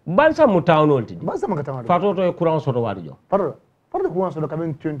nyibije bansang mu town olti bansang maka town Fatou to e courant soto wadi jo Fatou courant soto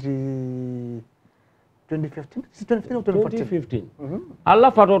kamen 2015 2015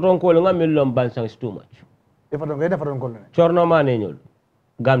 Allah Fatou to ko nga mellom bansang is too much e fa don ko ne chorno mane ñol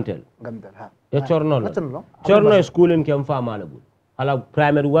gamtel ha e chorno lo chorno school en kem fama la bul ala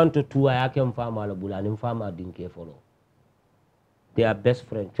primary 1 to 2 ay kem fama la bul anim fama dinke folo they are best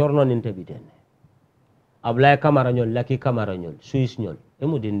friend chorno nin tabiten ablay camara ñol laki camara ñol suis ñol e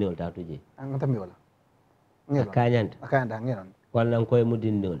mu dindol ta tuje an tammi wala akanyanta ngeron wala ko e mu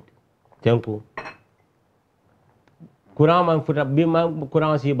dindol tenku courant man futa bi ma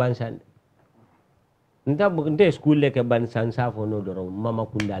courant si bansan nte school le ke bansan sa fo no doro mama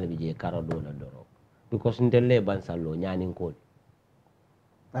kundal bi je karo do la doro because nte le bansan lo nyani ko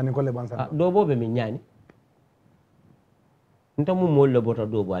le bansan do bo be mi nyani nte mu mol le bota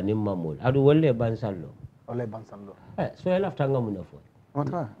do bo ani mamol adu wolle bansan lo so e lafta ngamu na fo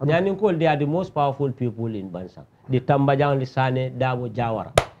nyani ko they are the most powerful people in bansan di tambajang li sane dabo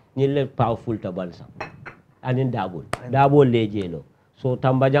jawara ni le powerful ta bansan anin dabol lejelo so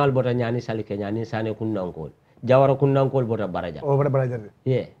tambajal bota nyani salike nyani sane kunnankol jawara kunnankol bota baraja o bota baraja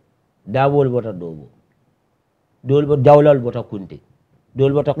yeah dabol bota dobo dol bota jawlal bota kunti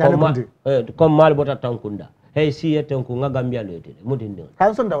dol bota kom mal bota tankunda hey si yetenku nga gambia loyete mudinde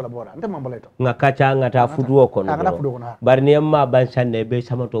kan son dawla bora ante mambalay to nga kacha nga ta futuo kono barni amma bansanne be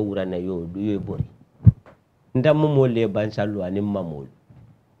samato wurane yo yo bori ndam mo le bansallo anim mamol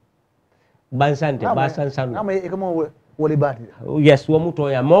bansante basan sanu ama e kamo woli bati yes wo muto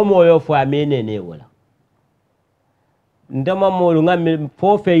ya momo yo fo amene ne wala ndama molu ngam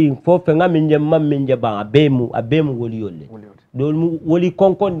fofe ngam nje mam nje ba abemu woli yolle dol mu woli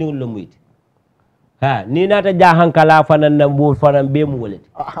konkon ding lo muyti ha ni nata ja hankala fanan na mbul fanan bemu wolete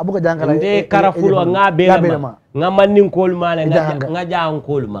abuka jankala nde karafulo nga belama nga mannin kol mala nga ja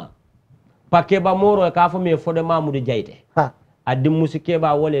hankol ma pakke ba moro ka fo me fode mamudu jayte ha addi musike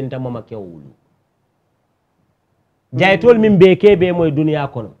ba wole nta mama kewulu jaytol min be kebe moy duniya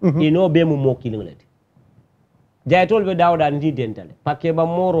kono ino be mu mokilinglet jaytol be dawda ndi dentale pakke ba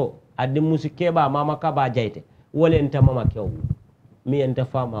moro addi musike ba mama ka ba jayte wole nta mama kewulu mi enta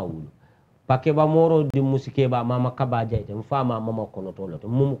fama wulu pakke ba moro di musike ba mama ka ba jayte fama mama kono tolo to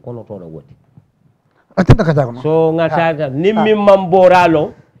mum kono tolo woti atenta ka jago so ngata nimmi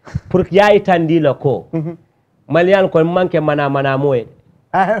mamboralo pour ya itandi la ko malian ko manke mana moye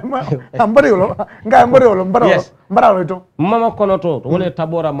ambari wolo nga ambari wolo mbara to mama kono to wala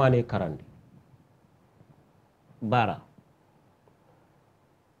tabora mane karandi bara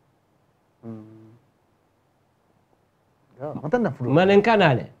manen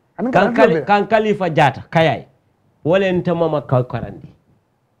kanale kan kalifa jata kayay wala nta mama karandi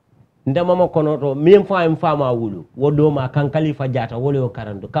nda mama kono to min fa ma wulu wodo ma kan kalifa jata wole o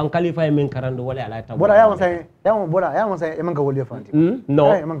karando kan kalifa min karando wole ala ta bora ya mo say e manka woli fanti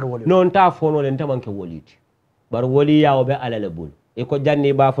no nta fono le nta manke woliti bar woli ya obe ala le bul e ko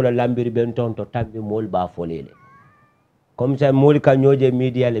janni ba fula lambiri ben ton to tabbi mol ba folele comme ça mol ka nyoje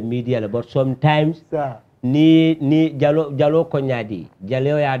media le but sometimes ni jalo ko nyadi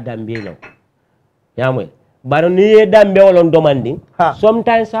jalo ya dambilo yamwe baro ni ye dambe wolon domandi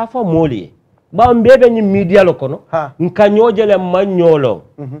sometimes sa fa moli ba mbebe ni media lo kono nka nyojele manyolo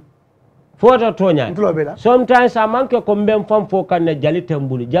foto tonya sometimes sa manke ko mbem fam fo kan ne jali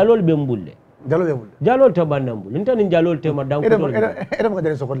tembuli jalol be mbulle jalol to bandambul intani jalol te ma danko to ede mo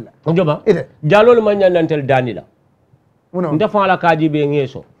jale sokolla njoba jalol ma nyanantel danila nda fa la kaji be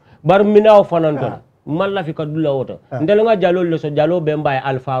ngeso bar minaw fananto malla fi kadula wota ndel nga jalol le so jalo be mbay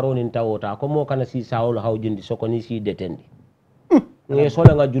alfaro nin tawota ko mo kana si sawol hawjindi soko ni si detendi nge so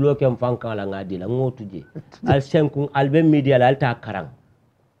la nga julo kem fanka la nga dila ngotuje al senku al be media la alta karang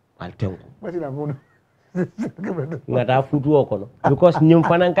al tenku ngata futu o kono because nyum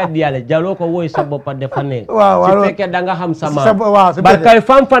fanan ka diale jalo ko woy sabbo padde fanne ci fekke da nga xam sama barkay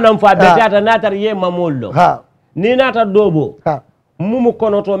fam fanam fa be jata natar ye mamollo ni nata dobo mumu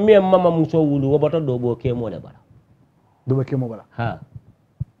kono to mi mama muso wulu wobato dobo kemo le bara dobo kemo bara ha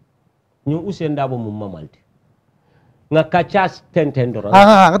ñu usenda bo mum mamalti nga kachas tentendoro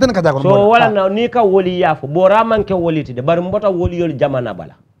ngaten ka jago so wala na ni ka woli yafo bora manke woliti de bar mbota woli yol jamana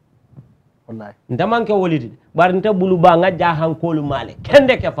bala wallahi ndamanke woliti bar nta bulu ba nga ja hankolu male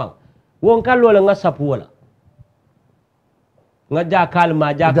kende ke fam won kallo nga sapu wala nga ja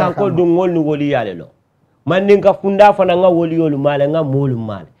kalma ja kankol du ngol ni woli yale lo man ninka funda fana nga woli yolu male nga molu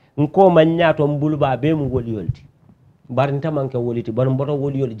male nko man nyato mbulu ba be mu woli yolti bar nta manke woliti bar mboto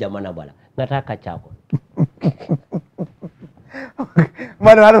woli yol jamana bala ngata kachako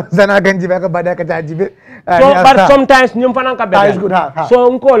mano haro sana ganji ba ka bada ka tajibe so but sometimes nyum fanan ka beda so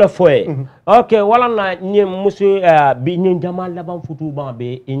nko le foye okay wala na nyem musu bi nyum jamal la ban futu ban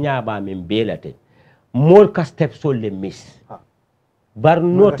be inya ba min belate mol ka step sol le miss bar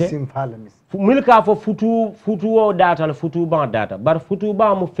note milka fo futu o data la futu ban data bar futu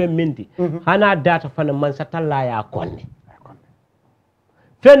ba mu femminti hana data fana man satalla ya konne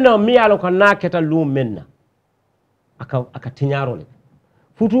fenno mi yalo ko naketa lu menna aka tiñaro le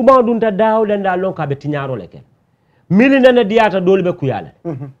futu ba dun ta dawle nda lon ka be tiñaro le ken mili nana diata dole be kuyala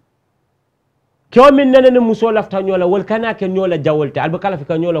kyo min nana ne muso lafta nyola wol kana ke nyola jawolte alba kala fi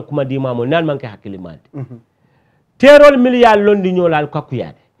ka nyola kuma di mamol nan man ke hakkilimante terol miliyal londi nyola ka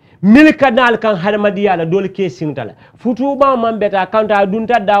kuyade mil kanal kan harmadiya la dol ke singtala futu ba man beta kanta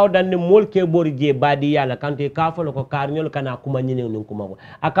dunta dawo dan mol ke bori je badiya la kante ka folo ko karnyol kana kuma nyine nin kuma ko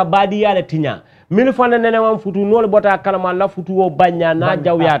aka badiya la tinya mil fana nene wan futu nol bota kalama la futu o banya na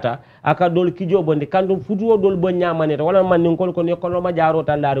jawyata aka dol kijo bonde kanto futu o dol bonya maneta wala man nin kol ko ne kono ma jaro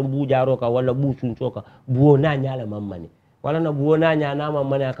tan laare bu jaro ka wala bu sun soka buo na nyala mamani wala na buo na nya na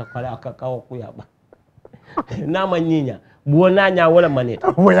mamani aka kala aka kawo kuya ba na manyinya buona nya wala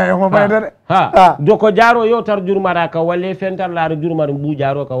maneta wala yo mabade ha doko jaro yo tar jurmara ka wala fentar la jurmar bu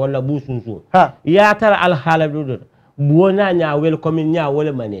jaro ka wala bu sunsu ya tar al hala do buona nya wel komin nya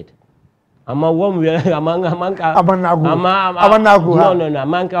wala maneta amma wom wel amanga manka amanagu no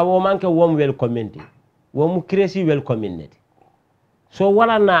manka wo manka wom wel community wom kresi wel community so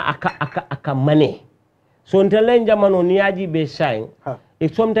wala na aka mane so ntelen jamano niaji be shine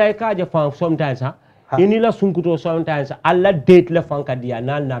if sometimes ka je fan sometimes ini la sunkuto sometimes alla date la fanka dia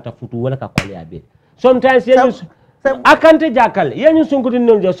nan nata futu wala ka kole abe sometimes yenyu akante jakal yenyu sunkuto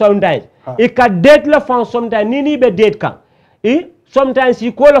non sometimes e ka date la fan sometimes nini be date kan e sometimes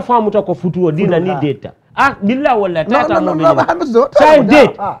yi ko la famuta ko futu dina ni date billa wala tata mo say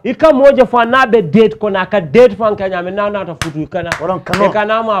date e ka moje fa na be date ko na ka date fan ka nyame na nata futu kana e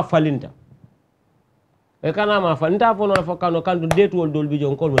kana ma falinta e kana ma falinta fo no fa kano kan date wol dol bi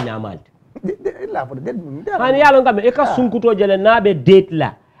jon ko mo nyamalti hani yalo ngam e ka sunkuto jele nabe date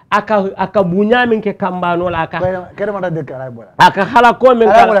la aka bunyamin ke kambano la aka kere mata date kala bola aka hala ko men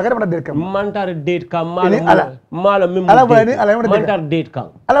kala kere mata date kam mantar date kam malo mim mantar date kam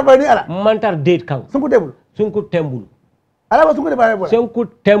ala bani ala mantar date kam sunku tembulu ala ba sunku de baye bola sunku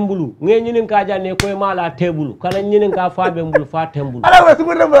tembulu nge nyinin ka jane ko mala tebulu kala nyinin ka faabe mbul fa tembulu ala ba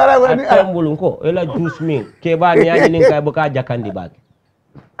sunku tembulu ala ba ni tembulu ko ela juice min ke ba ni nyinin ka buka jakandi baki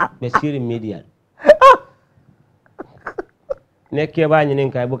be siri medial nekke ba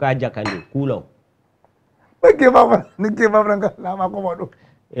nyinin kay buka jakandi kulo ke ba nanga la ma ko modu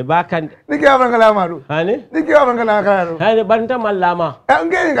e ba kan nike ba nanga la ma du hani nike ba nanga la ka du hani banta mallama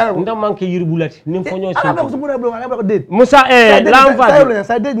ngeni ngala ndam manke yirbulati nim fonyo ala ba sumuna blo ala ba det musa lam fati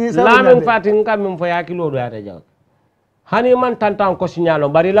sa det ni sa lam fati ngam min fo yakilo do ata jaw hani man tantan ko signalo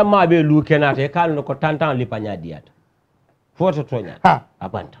bari la ma be lu kenate kalno ko tantan li panya diata foto tonya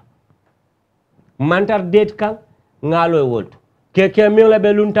abanta mantar date kan ngalo e wolto keke mi la be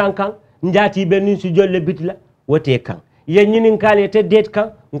luntan kan njati be nin su jolle bitla wote kan ye nyinin kale te date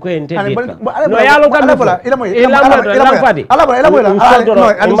kan nko en te date kan no yalo kan ila fadi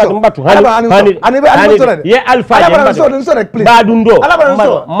mbatu ye alfadi badundo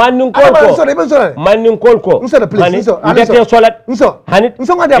manin kolko ndete solat hani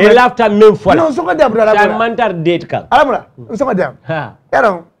e lafta men fola sa mantar date kan alamra nsonga diam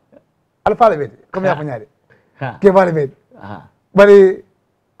yaron alfa be comme ya fanyade ke vale be bari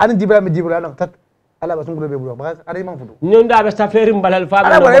an jibra no tat ala ba sungudo be bulo ba ada man fudu ñon da be saferi mbalal fa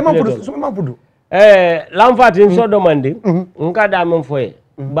ala ba man fudu sun man fudu lam fatin so do mandi nka da man foye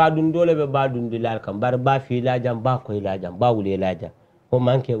ba dun dole be ba dun dilal kam bar ba fi la jam ba ko la jam ba wule la jam ko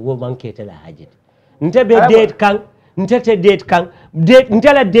manke te la hajit nte be date kan nte te date kan date nte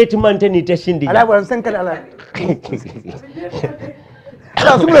la date manteni te shindi ala ba sen kala ala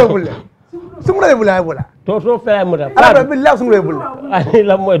ala sungudo bulle sungudo bulle ay bola to fe mu da ala ba billahi sungudo bulle ani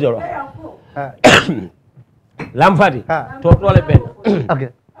la moy doro lamfati to dole ben okay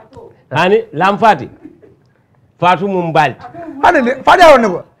hani lamfati Fatou mum balti hani fadi awon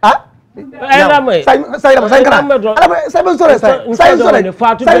ko ay lamay say kana ala ba say ben sore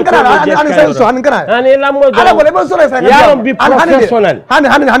Fatou say kana ani say so hani kana hani lammo ala ba ben sore say ya bi professional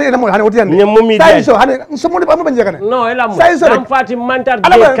hani mo hani wotian say so hani so mo ba mo banje kana no lammo lamfati mantar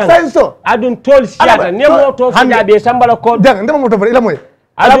de kan say so adun tol siata nemo to fija be sambala ko dang ndemo mo to ila moy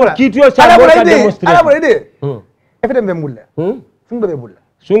ala kitio sa bo ka demonstrate ala ba ide evidence be mulle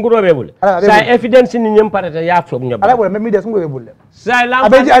sungudo be bulle sa evidence ni nyem parata ya flop nyoba ala bo me de sungudo be bulle sa lam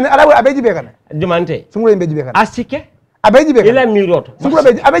abeji ala bo abeji be kana demante sungudo be be kana asike abeji be kana ila miroto sungudo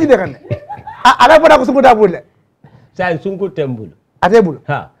be abeji be kana ala bo da ko sungudo bulle sa sungu tembulu atebulu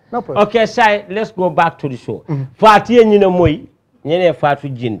ha no problem okay sai let's go back to the show Fatou nyine moy nyene Fatou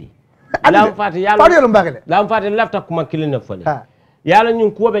jindi lam Fatou yalla Fatou yelo mbakale lam Fatou lafta kuma kilina fole yala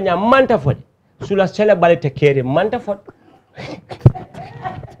ñun ko be nya manta fode sula sele balete kere manta fode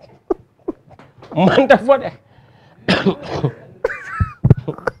manta fode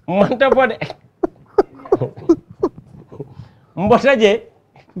manta fode mbota je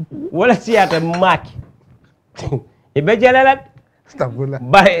wala siyata maki ibe jelalat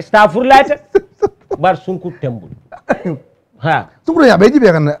stafurla bar sunku tembul ha sungro ya beji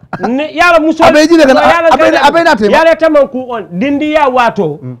be kan ne yala muso abeji be kan abena te yala taman ku on dindi ya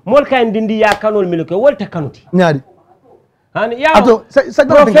wato mol kan dindi ya kanol milke wolta kanuti nyaari hani ya ato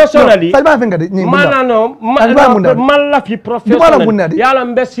professionally sajba fenga de ni manano malla fi professionally yala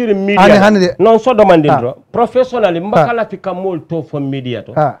mbesir media non so domandindro professionally mbakala fi kamol to fo media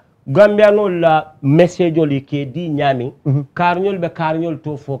to Gambia la message oli ke di nyami karnyol be karnyol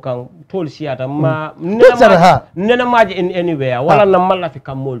to fo kan tol siata ma nena maji in anywhere wala na malla fi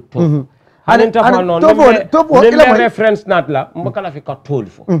kamol to hanin ta fa non ne reference nat la mbakala fi ka tol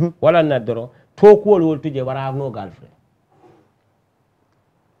fo wala na doro to ko wol tuje wara no girlfriend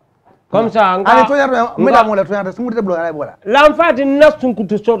comme ça ani to yar meda mo la to yar sungude blo ala bola lamfati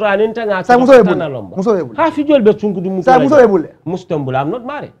nasunkutu soto anin tanga sa muso yebul ha fi jol be sunkutu muso sa muso yebul mustambul am not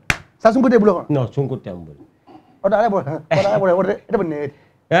married sa sungude blo no sunkutu tambul oda ala bola oda ede bne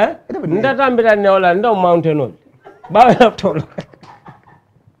ndata mbita ne wala ndo mountain ol bawe na tolo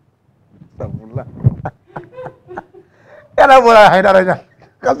sabullah ala bola haydara nya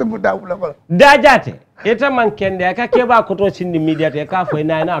kasu buda bula ko dajate eta man kende ka keba ko to sindi media te ka fo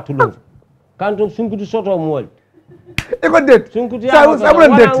na tulo kanto sunkutu soto mol e ko det sunkutu ya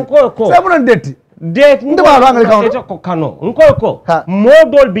sabulan det det ndaba bangal ka eta ko kano ko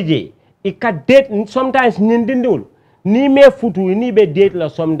modol bije e ka det sometimes nindindul ni me futu ni be date la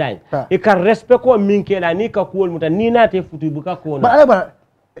sometimes e ka respect ko minke la ni ka kuol muta ni na te futu bu ka ko na ba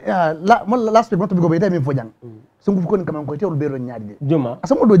ala la mo last week mo to bigo be tay min fo jang sungu ko ni kam ko teewul be ro nyaadi juma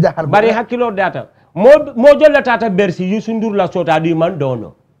asamo do jahal bari hakilo data mo jolla tata bersi Youssou Ndour la sota di man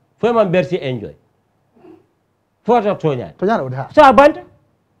dono fo man bersi enjoy foto tonya wada sa banta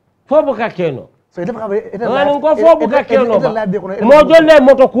fo bu ka keno so ite fa ite la ko fo bu ka keno mo jolle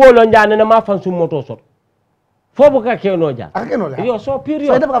moto ko lo njane na ma fan su moto soto fo bu ka keno ja akeno la yo so period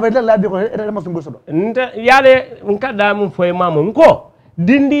so ite fa ite la bi ko ite ma sungu soto nta yale nka da mun fo mamu nko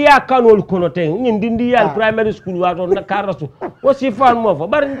dindi ya kanol kono ten ñin dindi ya primary school wato na karasu o si fan mo fa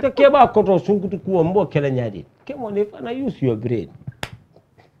bar nte keba ko to sunkutu ko mbo kele nyaadi ke mo ne fana use your brain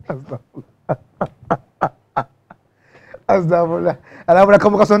astagfirullah ala bra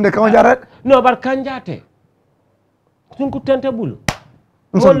kam ko sonde kam jarat no bar kanjate sunku tente bulu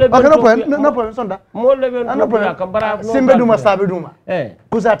no problem sonda mo le ben no kam bara no simbe duma sabe duma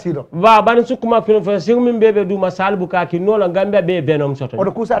kusati do ba ban sukuma fino fa singum bebe duma salbu ka ki no la Gambia be venom soto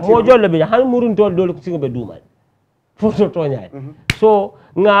mo jolle be han murun tol dol ko singo be duma foto to nyaay so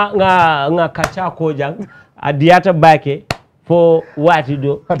nga kacha ko jang adiyata bake fo wati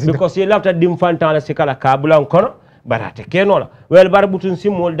do because you lafta dim fantan la sikala ka bulan kono barate kenola wel bar butun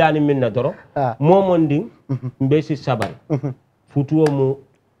simol dani minna doro momon ding mbesi sabari futuo mu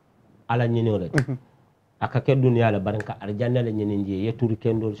ala ñinole aka ke dunya la baranka arjanna la ñinin je yeturi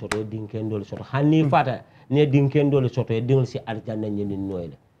kendol soto din kendol soto hanni fata ne din kendol soto din si arjanna ñinin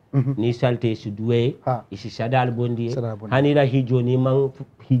noyle ni salte si duwe isi sadal bondi hani la hijo ni man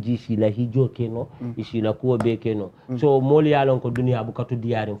hiji si la hijo keno isi la ko be keno so mol yalon ko dunya bu katu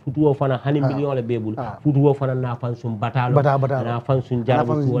diyarin futuo fana hani million la bebul futuo fana na fansum batalo na fansum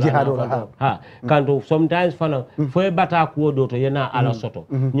jarbu ko la kanto sometimes fana foy bata ko do to yana ala soto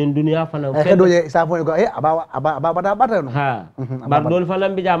ñun dunya fana do ye sa fo ko aba bata no bar dol fana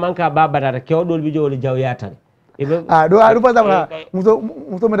bi jamanka ba bata ke dol bi joli jaw yatare do pas sama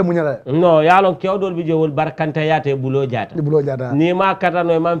muso meta munyala no yalon kewdol bi jewol barkanta yate bulo jata ni ma kata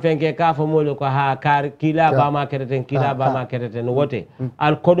no man fenke ka fa molo ko ha kar kila ba ma kereten wote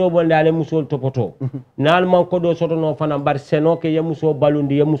al kodo bonde ale musol topoto nal man kodo soto no fana bar seno ke ye muso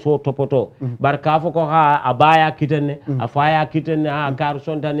balundi ye muso topoto bar ka fa ko ha abaya kitene afaya kitene ha kar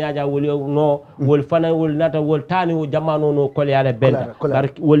sontan yaja wol no wol fana wol nata wol tani wo jamano no kole ala benta bar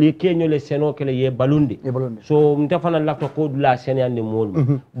wol kenyo le seno ke le ye balundi so mta fana lafta ko dula seniyande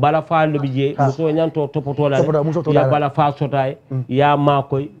molu bala fa lo bije muso nyanto topoto la ya bala fa sotay ya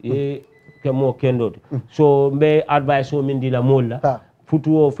makoy ke mo kendode so mbe advice o min dila molla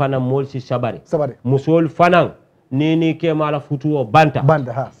futuo fana mol si sabari musol fana nini ke mala futuo banta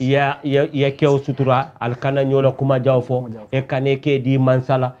ya ke sutura al kana nyola kuma jawfo e kane ke di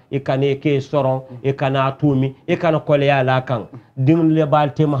mansala e kane ke soron e kana tumi e kana kole ya la kan dingul le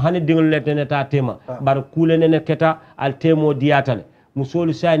bal tema hani dingul le teneta tema bar kule ne keta al temo diatale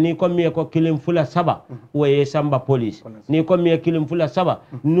musolu sa ni ko mi ko kilim fula saba waye samba police ni ko mi kilim fula saba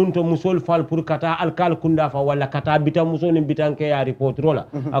nunto musol fal pour kata alkal kunda fa wala kata bitam musoni bitanke ya report rola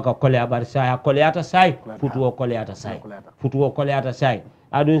aka kole abar sa kole ata sai futuo kole ata sai futuo kole ata sai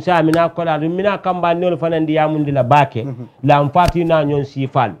adun sa mina kola adun mina kamba nol fanandi yamundi la bake la mfati na nyon si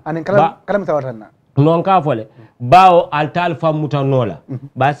fal anen kalam tawatanna non ka fole bawo altal famuta nola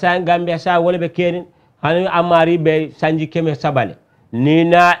ba sa gambia sa wala be kenin hani amari be sanji keme sabale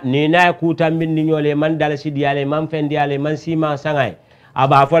nina kutammin ni nyole man dala sidiyale man fendiyale man sima sangay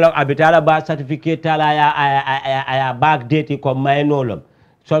aba fola abitala ba certificate tala ya back date ko maynolom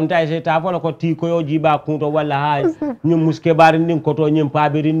sometimes ta fola ko ti ko yoji ba kunto walla hay nyum muske bar ndin koto nyum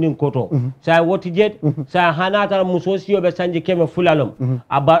pabiri ndin koto sa woti jet sa hanata musosiyo be sanji keme fulalom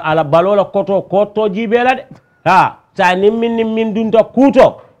ala balola koto jibela de ha sa nimmin dunta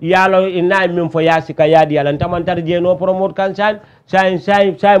kuto yalo ina min fo yasika yadi yalla tamantar je no promote kan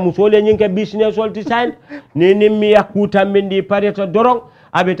sai musole nyinke business solti sai ni mi yakuta min di pareto dorong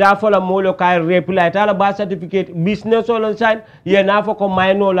abita fola molo kay reply tala ba certificate business solon sai ye na fo ko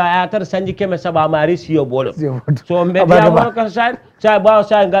mayno la atar sanji keme saba mari siyo bolo so mbe ya wala kan sai ba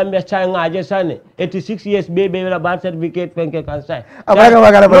sai gambe sai ngaje sane 86 years bebe la ba certificate fenke kan sai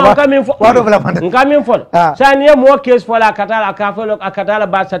kamin fo sai ni mo case fola katala ka folo akatala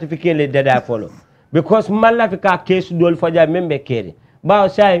ba certificate le dada folo because malla fi ka case dol faja membe kere ba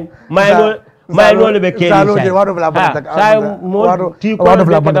sai mayno le be kere sai mo ti ko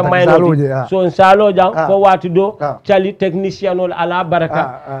be kata mayno so salo jang fo wati do chali technician ol ala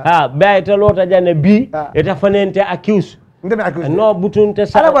baraka bayta lota jane bi eta fanente accuse no butunte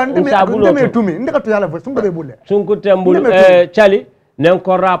sa sabulo ndeka to yalla fo sunko be bulle sunko tembul chali nen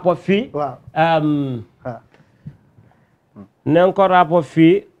ko rapport fi nen ko rapport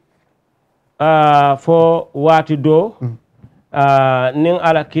fi fo wati do nin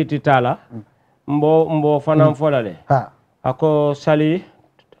ala kiti tala mbo fanan folale ako sali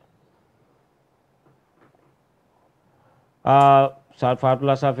sa Fatou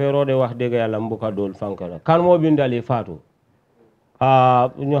la safero de wax dege yalla mbuka dol fankala kan mo bindali Fatou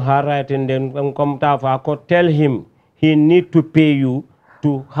ñu harayten den comme ta fa ko tell him he need to pay you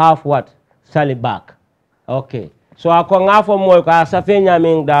to have what sali back okay so ako ngafo moy ko safe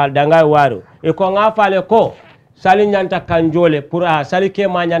nyamin dal dangay waru e ko ngafale ko sali nyanta kanjole pour sali ke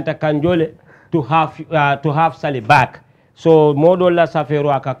ma nyanta kanjole to have sali back so modo la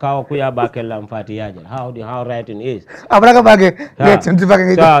safero akakaw ko ya bakel lam fati yaje how writing is abraga bage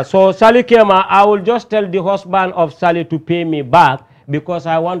so sali ke ma I will just tell the husband of Sally to pay me back because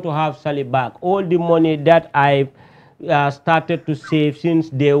I want to have Sally back all the money that I started to save since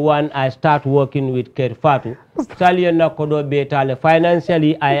day one I start working with Kerr Fatou Sally na kodo betale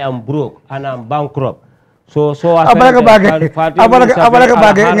financially I am broke and I'm bankrupt so abaraka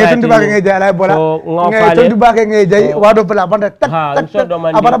bage ngetundu bage ngeja ala bola ngetundu bage ngeja wado pala banda tak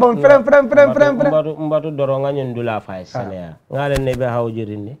abara bon frem mbatu doronga nyindula fay sene ngale ne be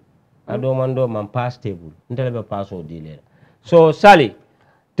hawjirini ado mando man pass table ndele be passo dile so Sally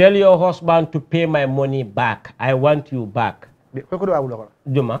tell your husband to pay my money back I want you back ko do awulo ko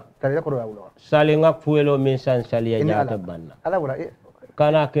juma tali ko do awulo Sally ngak fuelo min san Sally ya jata banna ala wala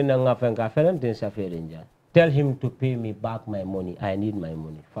kana kina ngafenka felenten safere nja tell him to pay me back my money I need my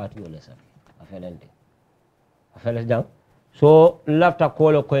money Fatou wala safi afelente afele jang so lafta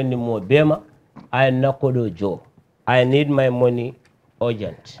kolo ko ni mo bema I nakodo jo I need my money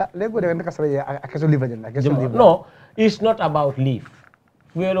urgent lego de ndaka sare akeso livre no it's not about leave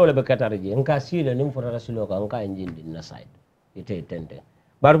fuelo le bekatarje nka sile nim fotata silo ka nka njindi na side ite tente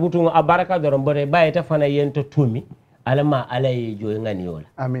barbutu abaraka doron bore bayeta fana yento tumi alama alaye jo ngani yola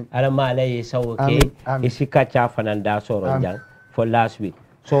amin alama alaye sawoke isika cha fana da soro jang for last week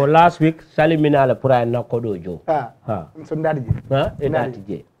so last week salimina la pura na kodo jo so ndadi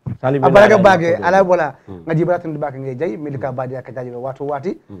edati abaraka bage ala bola ngaji baratan bake ngai jay milika Badinya Kaacha watu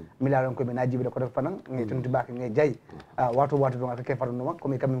wati milaron ko be naji be ko def fanan ngai tuntu bake ngai jay watu do ke faru no ko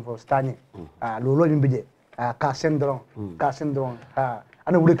mi kam fo stani lolo mi bije ka sendron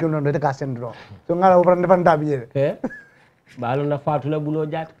ana wuri ko non de ka sendron so ngala wo fan da bije balo na Fatou la bulo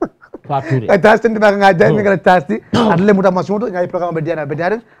jat Fatou re ta tuntu bake ngai jay mi ngala tasti adle muta masudo ngai programme be diana be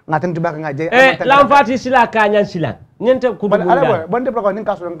diana ngaten tuntu bake ngai jay lam Fatou sila ka nyan sila nyente kudu ala bon de programme ni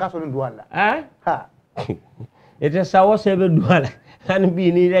kaso duwala ha ete sawo sebe duwala kan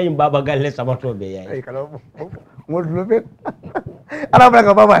bi ni reñ baba galle sama tobe yaay ay kala mo do be ala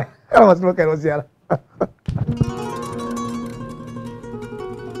baba baba ala maslo kay wasiala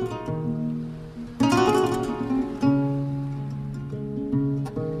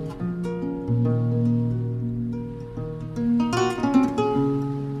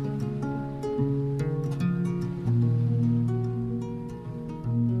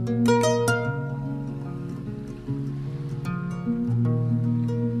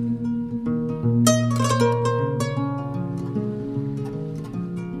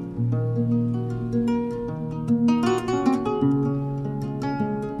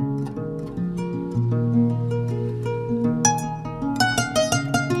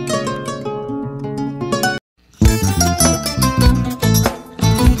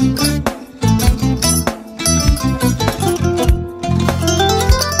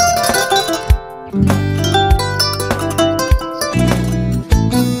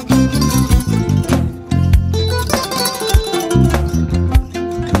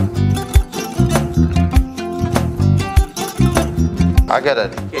agada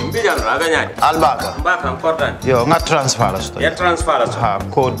ke mbijan raga nyaade albaka mbaka important yo nga transfer la sto ya transfer la ha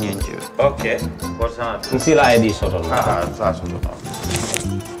code nyinji okay korsa nsila id soto sa soto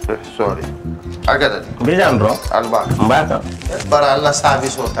sorry agada mbijan bro albaka mbaka bara alla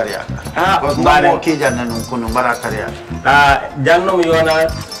service o tariya mbare ki janna nun kunu bara tariya jannom yona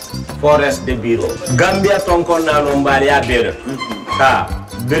forest de bureau gambia tonkon nano mbari ya bere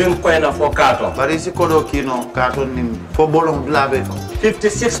birim koyna fo kato bari si kodo kino kato nim fo bolon labe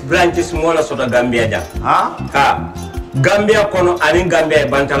 56 branches mola sota gambia jam ha gambia kono ani gambia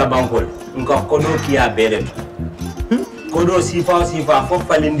bantala bankol nko kodo kiya bere kodo sifa fo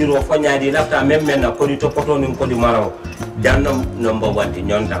falindiro fo nyaadi lafta même na kodi to poto nin kodi maraw jannam number 1 ti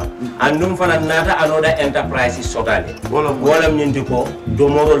nyonta andum fana nata anoda enterprise sotale wolam nyindi ko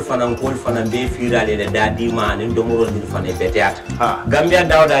domorol fana kol fana be firale de dadi mani domorol dir fana be teat gambia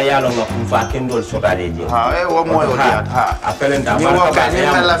dawda yalo ngam fa kendol sotale je wo moy o diat apelenta baraka ni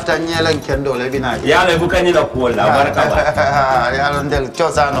lafta nyelen kendol e binaji yalo bu kanyi la ko la baraka ba yalo ndel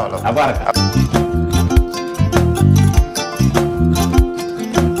ciosano lo baraka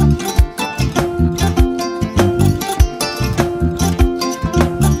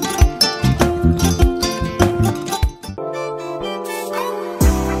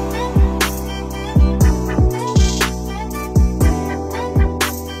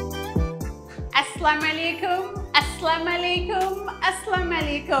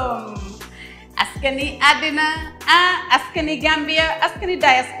askani adina askani Gambia askani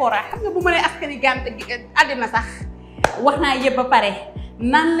diaspora xam nga bu ma nee askani Gambia adina sax wax naa yëpp ba pare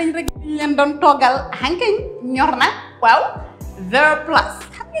nan lañ rek leen doon toogal hankañ ñor na waaw the plus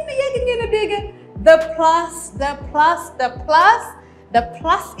xam ngeen ne yéegi ngeen a dégg the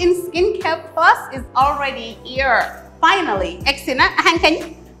plus in skincare plus is already here finally egsi na hankañ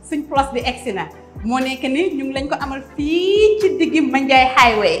suñ plus bi egsi na moo nekk ni ñu ngi lañ ko amal fii ci diggi Manjai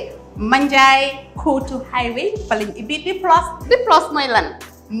highway Manjai Kotu highway fa lañ ibbi di plus mooy lan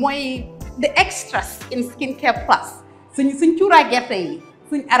mooy the extras in skincare plus suñ cuuraa gerte yi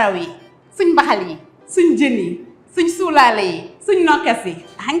suñ araw yi suñ mbaxal yi suñ jën yi suñ suulaale yi suñ nokkas yi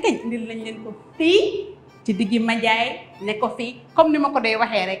hankañ indil lañ leen ko fii ci diggi Manjai ne ko fii comme ni ma ko doy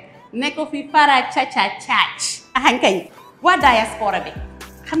waxee rek ne ko fii para caca caac hankañ waa diaspora bi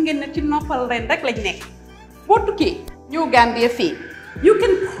xam ngeen ne ci noppal ren rek lañ nekk boo tukkee ñëw Gambia fii you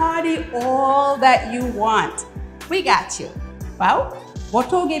can party all that you want we got you waaw boo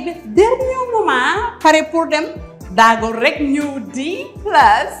toogee ba dernier moment pare pour dem daagul rek ñëw di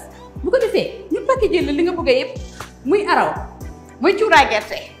plus bu ko defee ñu packagé li nga bëgg a yëpp muy araw muy cuuraay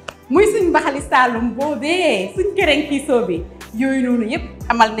gerte muy suñ mbaxali Saalum boobee suñ kereng kiisoo bi yooyu noonu yëpp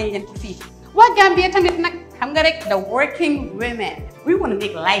amal nañ leen ko fii waa Gambia tamit nag xam nga rek the working women we want to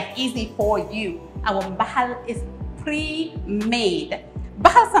make life easy for you our mbaxal is pre-made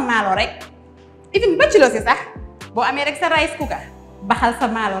baxal sa maalo rek even bachelor si sax boo amee rek sa rice cooker baxal sa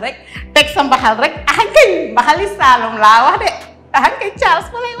maalo rek teg sa mbaxal rek ahankañ mbaxali Saalum laa wax de ahankañ Charles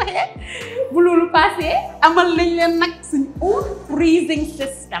fa lay waxee bu loolu passé amal nañ leen nag suñ own freezing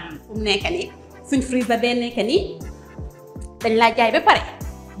system fu mu nekk nii suñ freezer bee nekk nii dañ laa jaay ba pare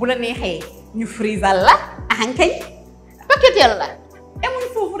bu la neexee ñu freezer la ahankañ paquetel la emuñ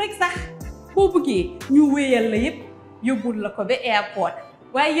foofu rek sax boo bëggee ñu wéyal la yëpp yóbbul la ko ba airport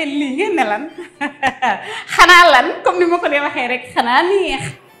waaye yéen lii ngeen ne lan xanaa lan comme ni ma ko dee waxee rek xanaa neex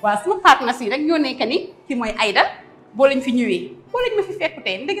waaw suma partenaires yi rek ñoo nekk ni ki mooy Aïda boo lañ fi ñëwee boo lañ ma fi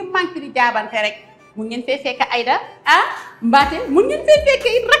fekkutee ndegam manque di jaabante rek mun ngeen fee fekk Aïda mbaate mun ngeen fee fekk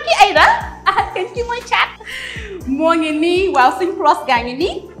it rakki Aïda kañ ki mooy caat moo ngi nii waaw suñ plus gaa ngi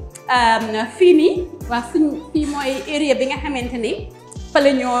nii fii nii waaw suñ fii mooy area bi nga xamante ni fa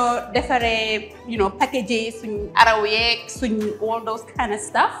la ñoo defaree package suñ araw yeeg suñ all those kind of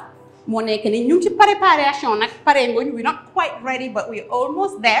stuff moo nekk ni ñu ngi ci préparation nag pare nguñ we not quite ready but we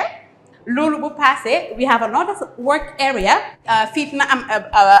almost there loolu bu passé we have another work area fii na am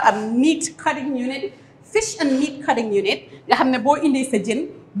a meat cutting unit fish and meat cutting unit nga xam ne boo indi sa jën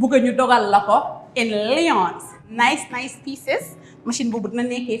bugg ñu dogal la ko in lions nice pieces machine boobu dina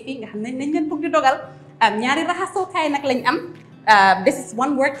nekkee fii nga xam ne nañ leen bugg di dogal ñaari raxasookaay nag lañ am this is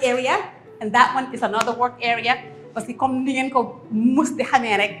one work area and that one is another work area parce que comme ni ngeen ko mus di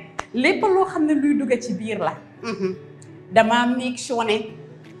xamee rek lépp loo xam ne luy dugg ci biir la dama make sure ne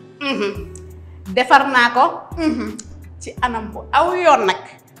defar naa ko ci anam bu aw yoon nag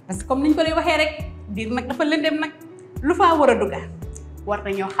parce que comme niñ ko lay waxee rek biir nag dafa lëndëm nag lu faa war a dugga war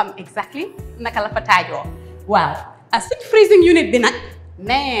nañoo xam exactly naka la fa taajoo waaw suñ freezing unit bi nag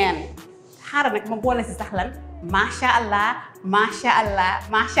neen xaaral nag ma boole si sax lan macha allah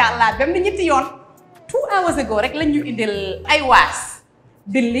ba mu ñetti yoon 2 hours ago rek lañ ñu indil ay waas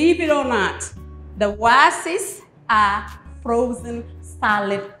believe it or not, the wasis are frozen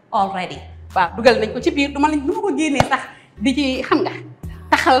solid already. Waaw dugal nañ ko ci biir duma lañ ko génnee sax di ci xam nga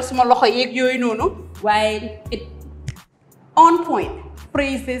taxal suma loxo yeeg yooyu noonu waaye it on point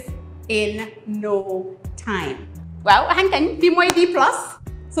freezes in no time. Waaw xankañ bi mooy D plus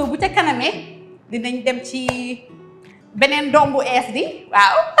so bu ca kanamee dinañ dem ci beneen doom bu ees bi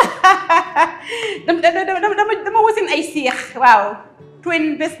waaw dama wasin ay siix waaw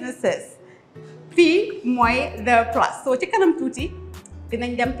twin businesses fii mooy the plus so ci kanam tuuti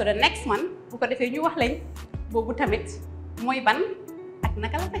dinañ dem to the next one bu ko defee ñu wax lañ boobu tamit mooy ban ak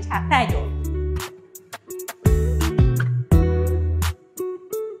naka la ko taajoo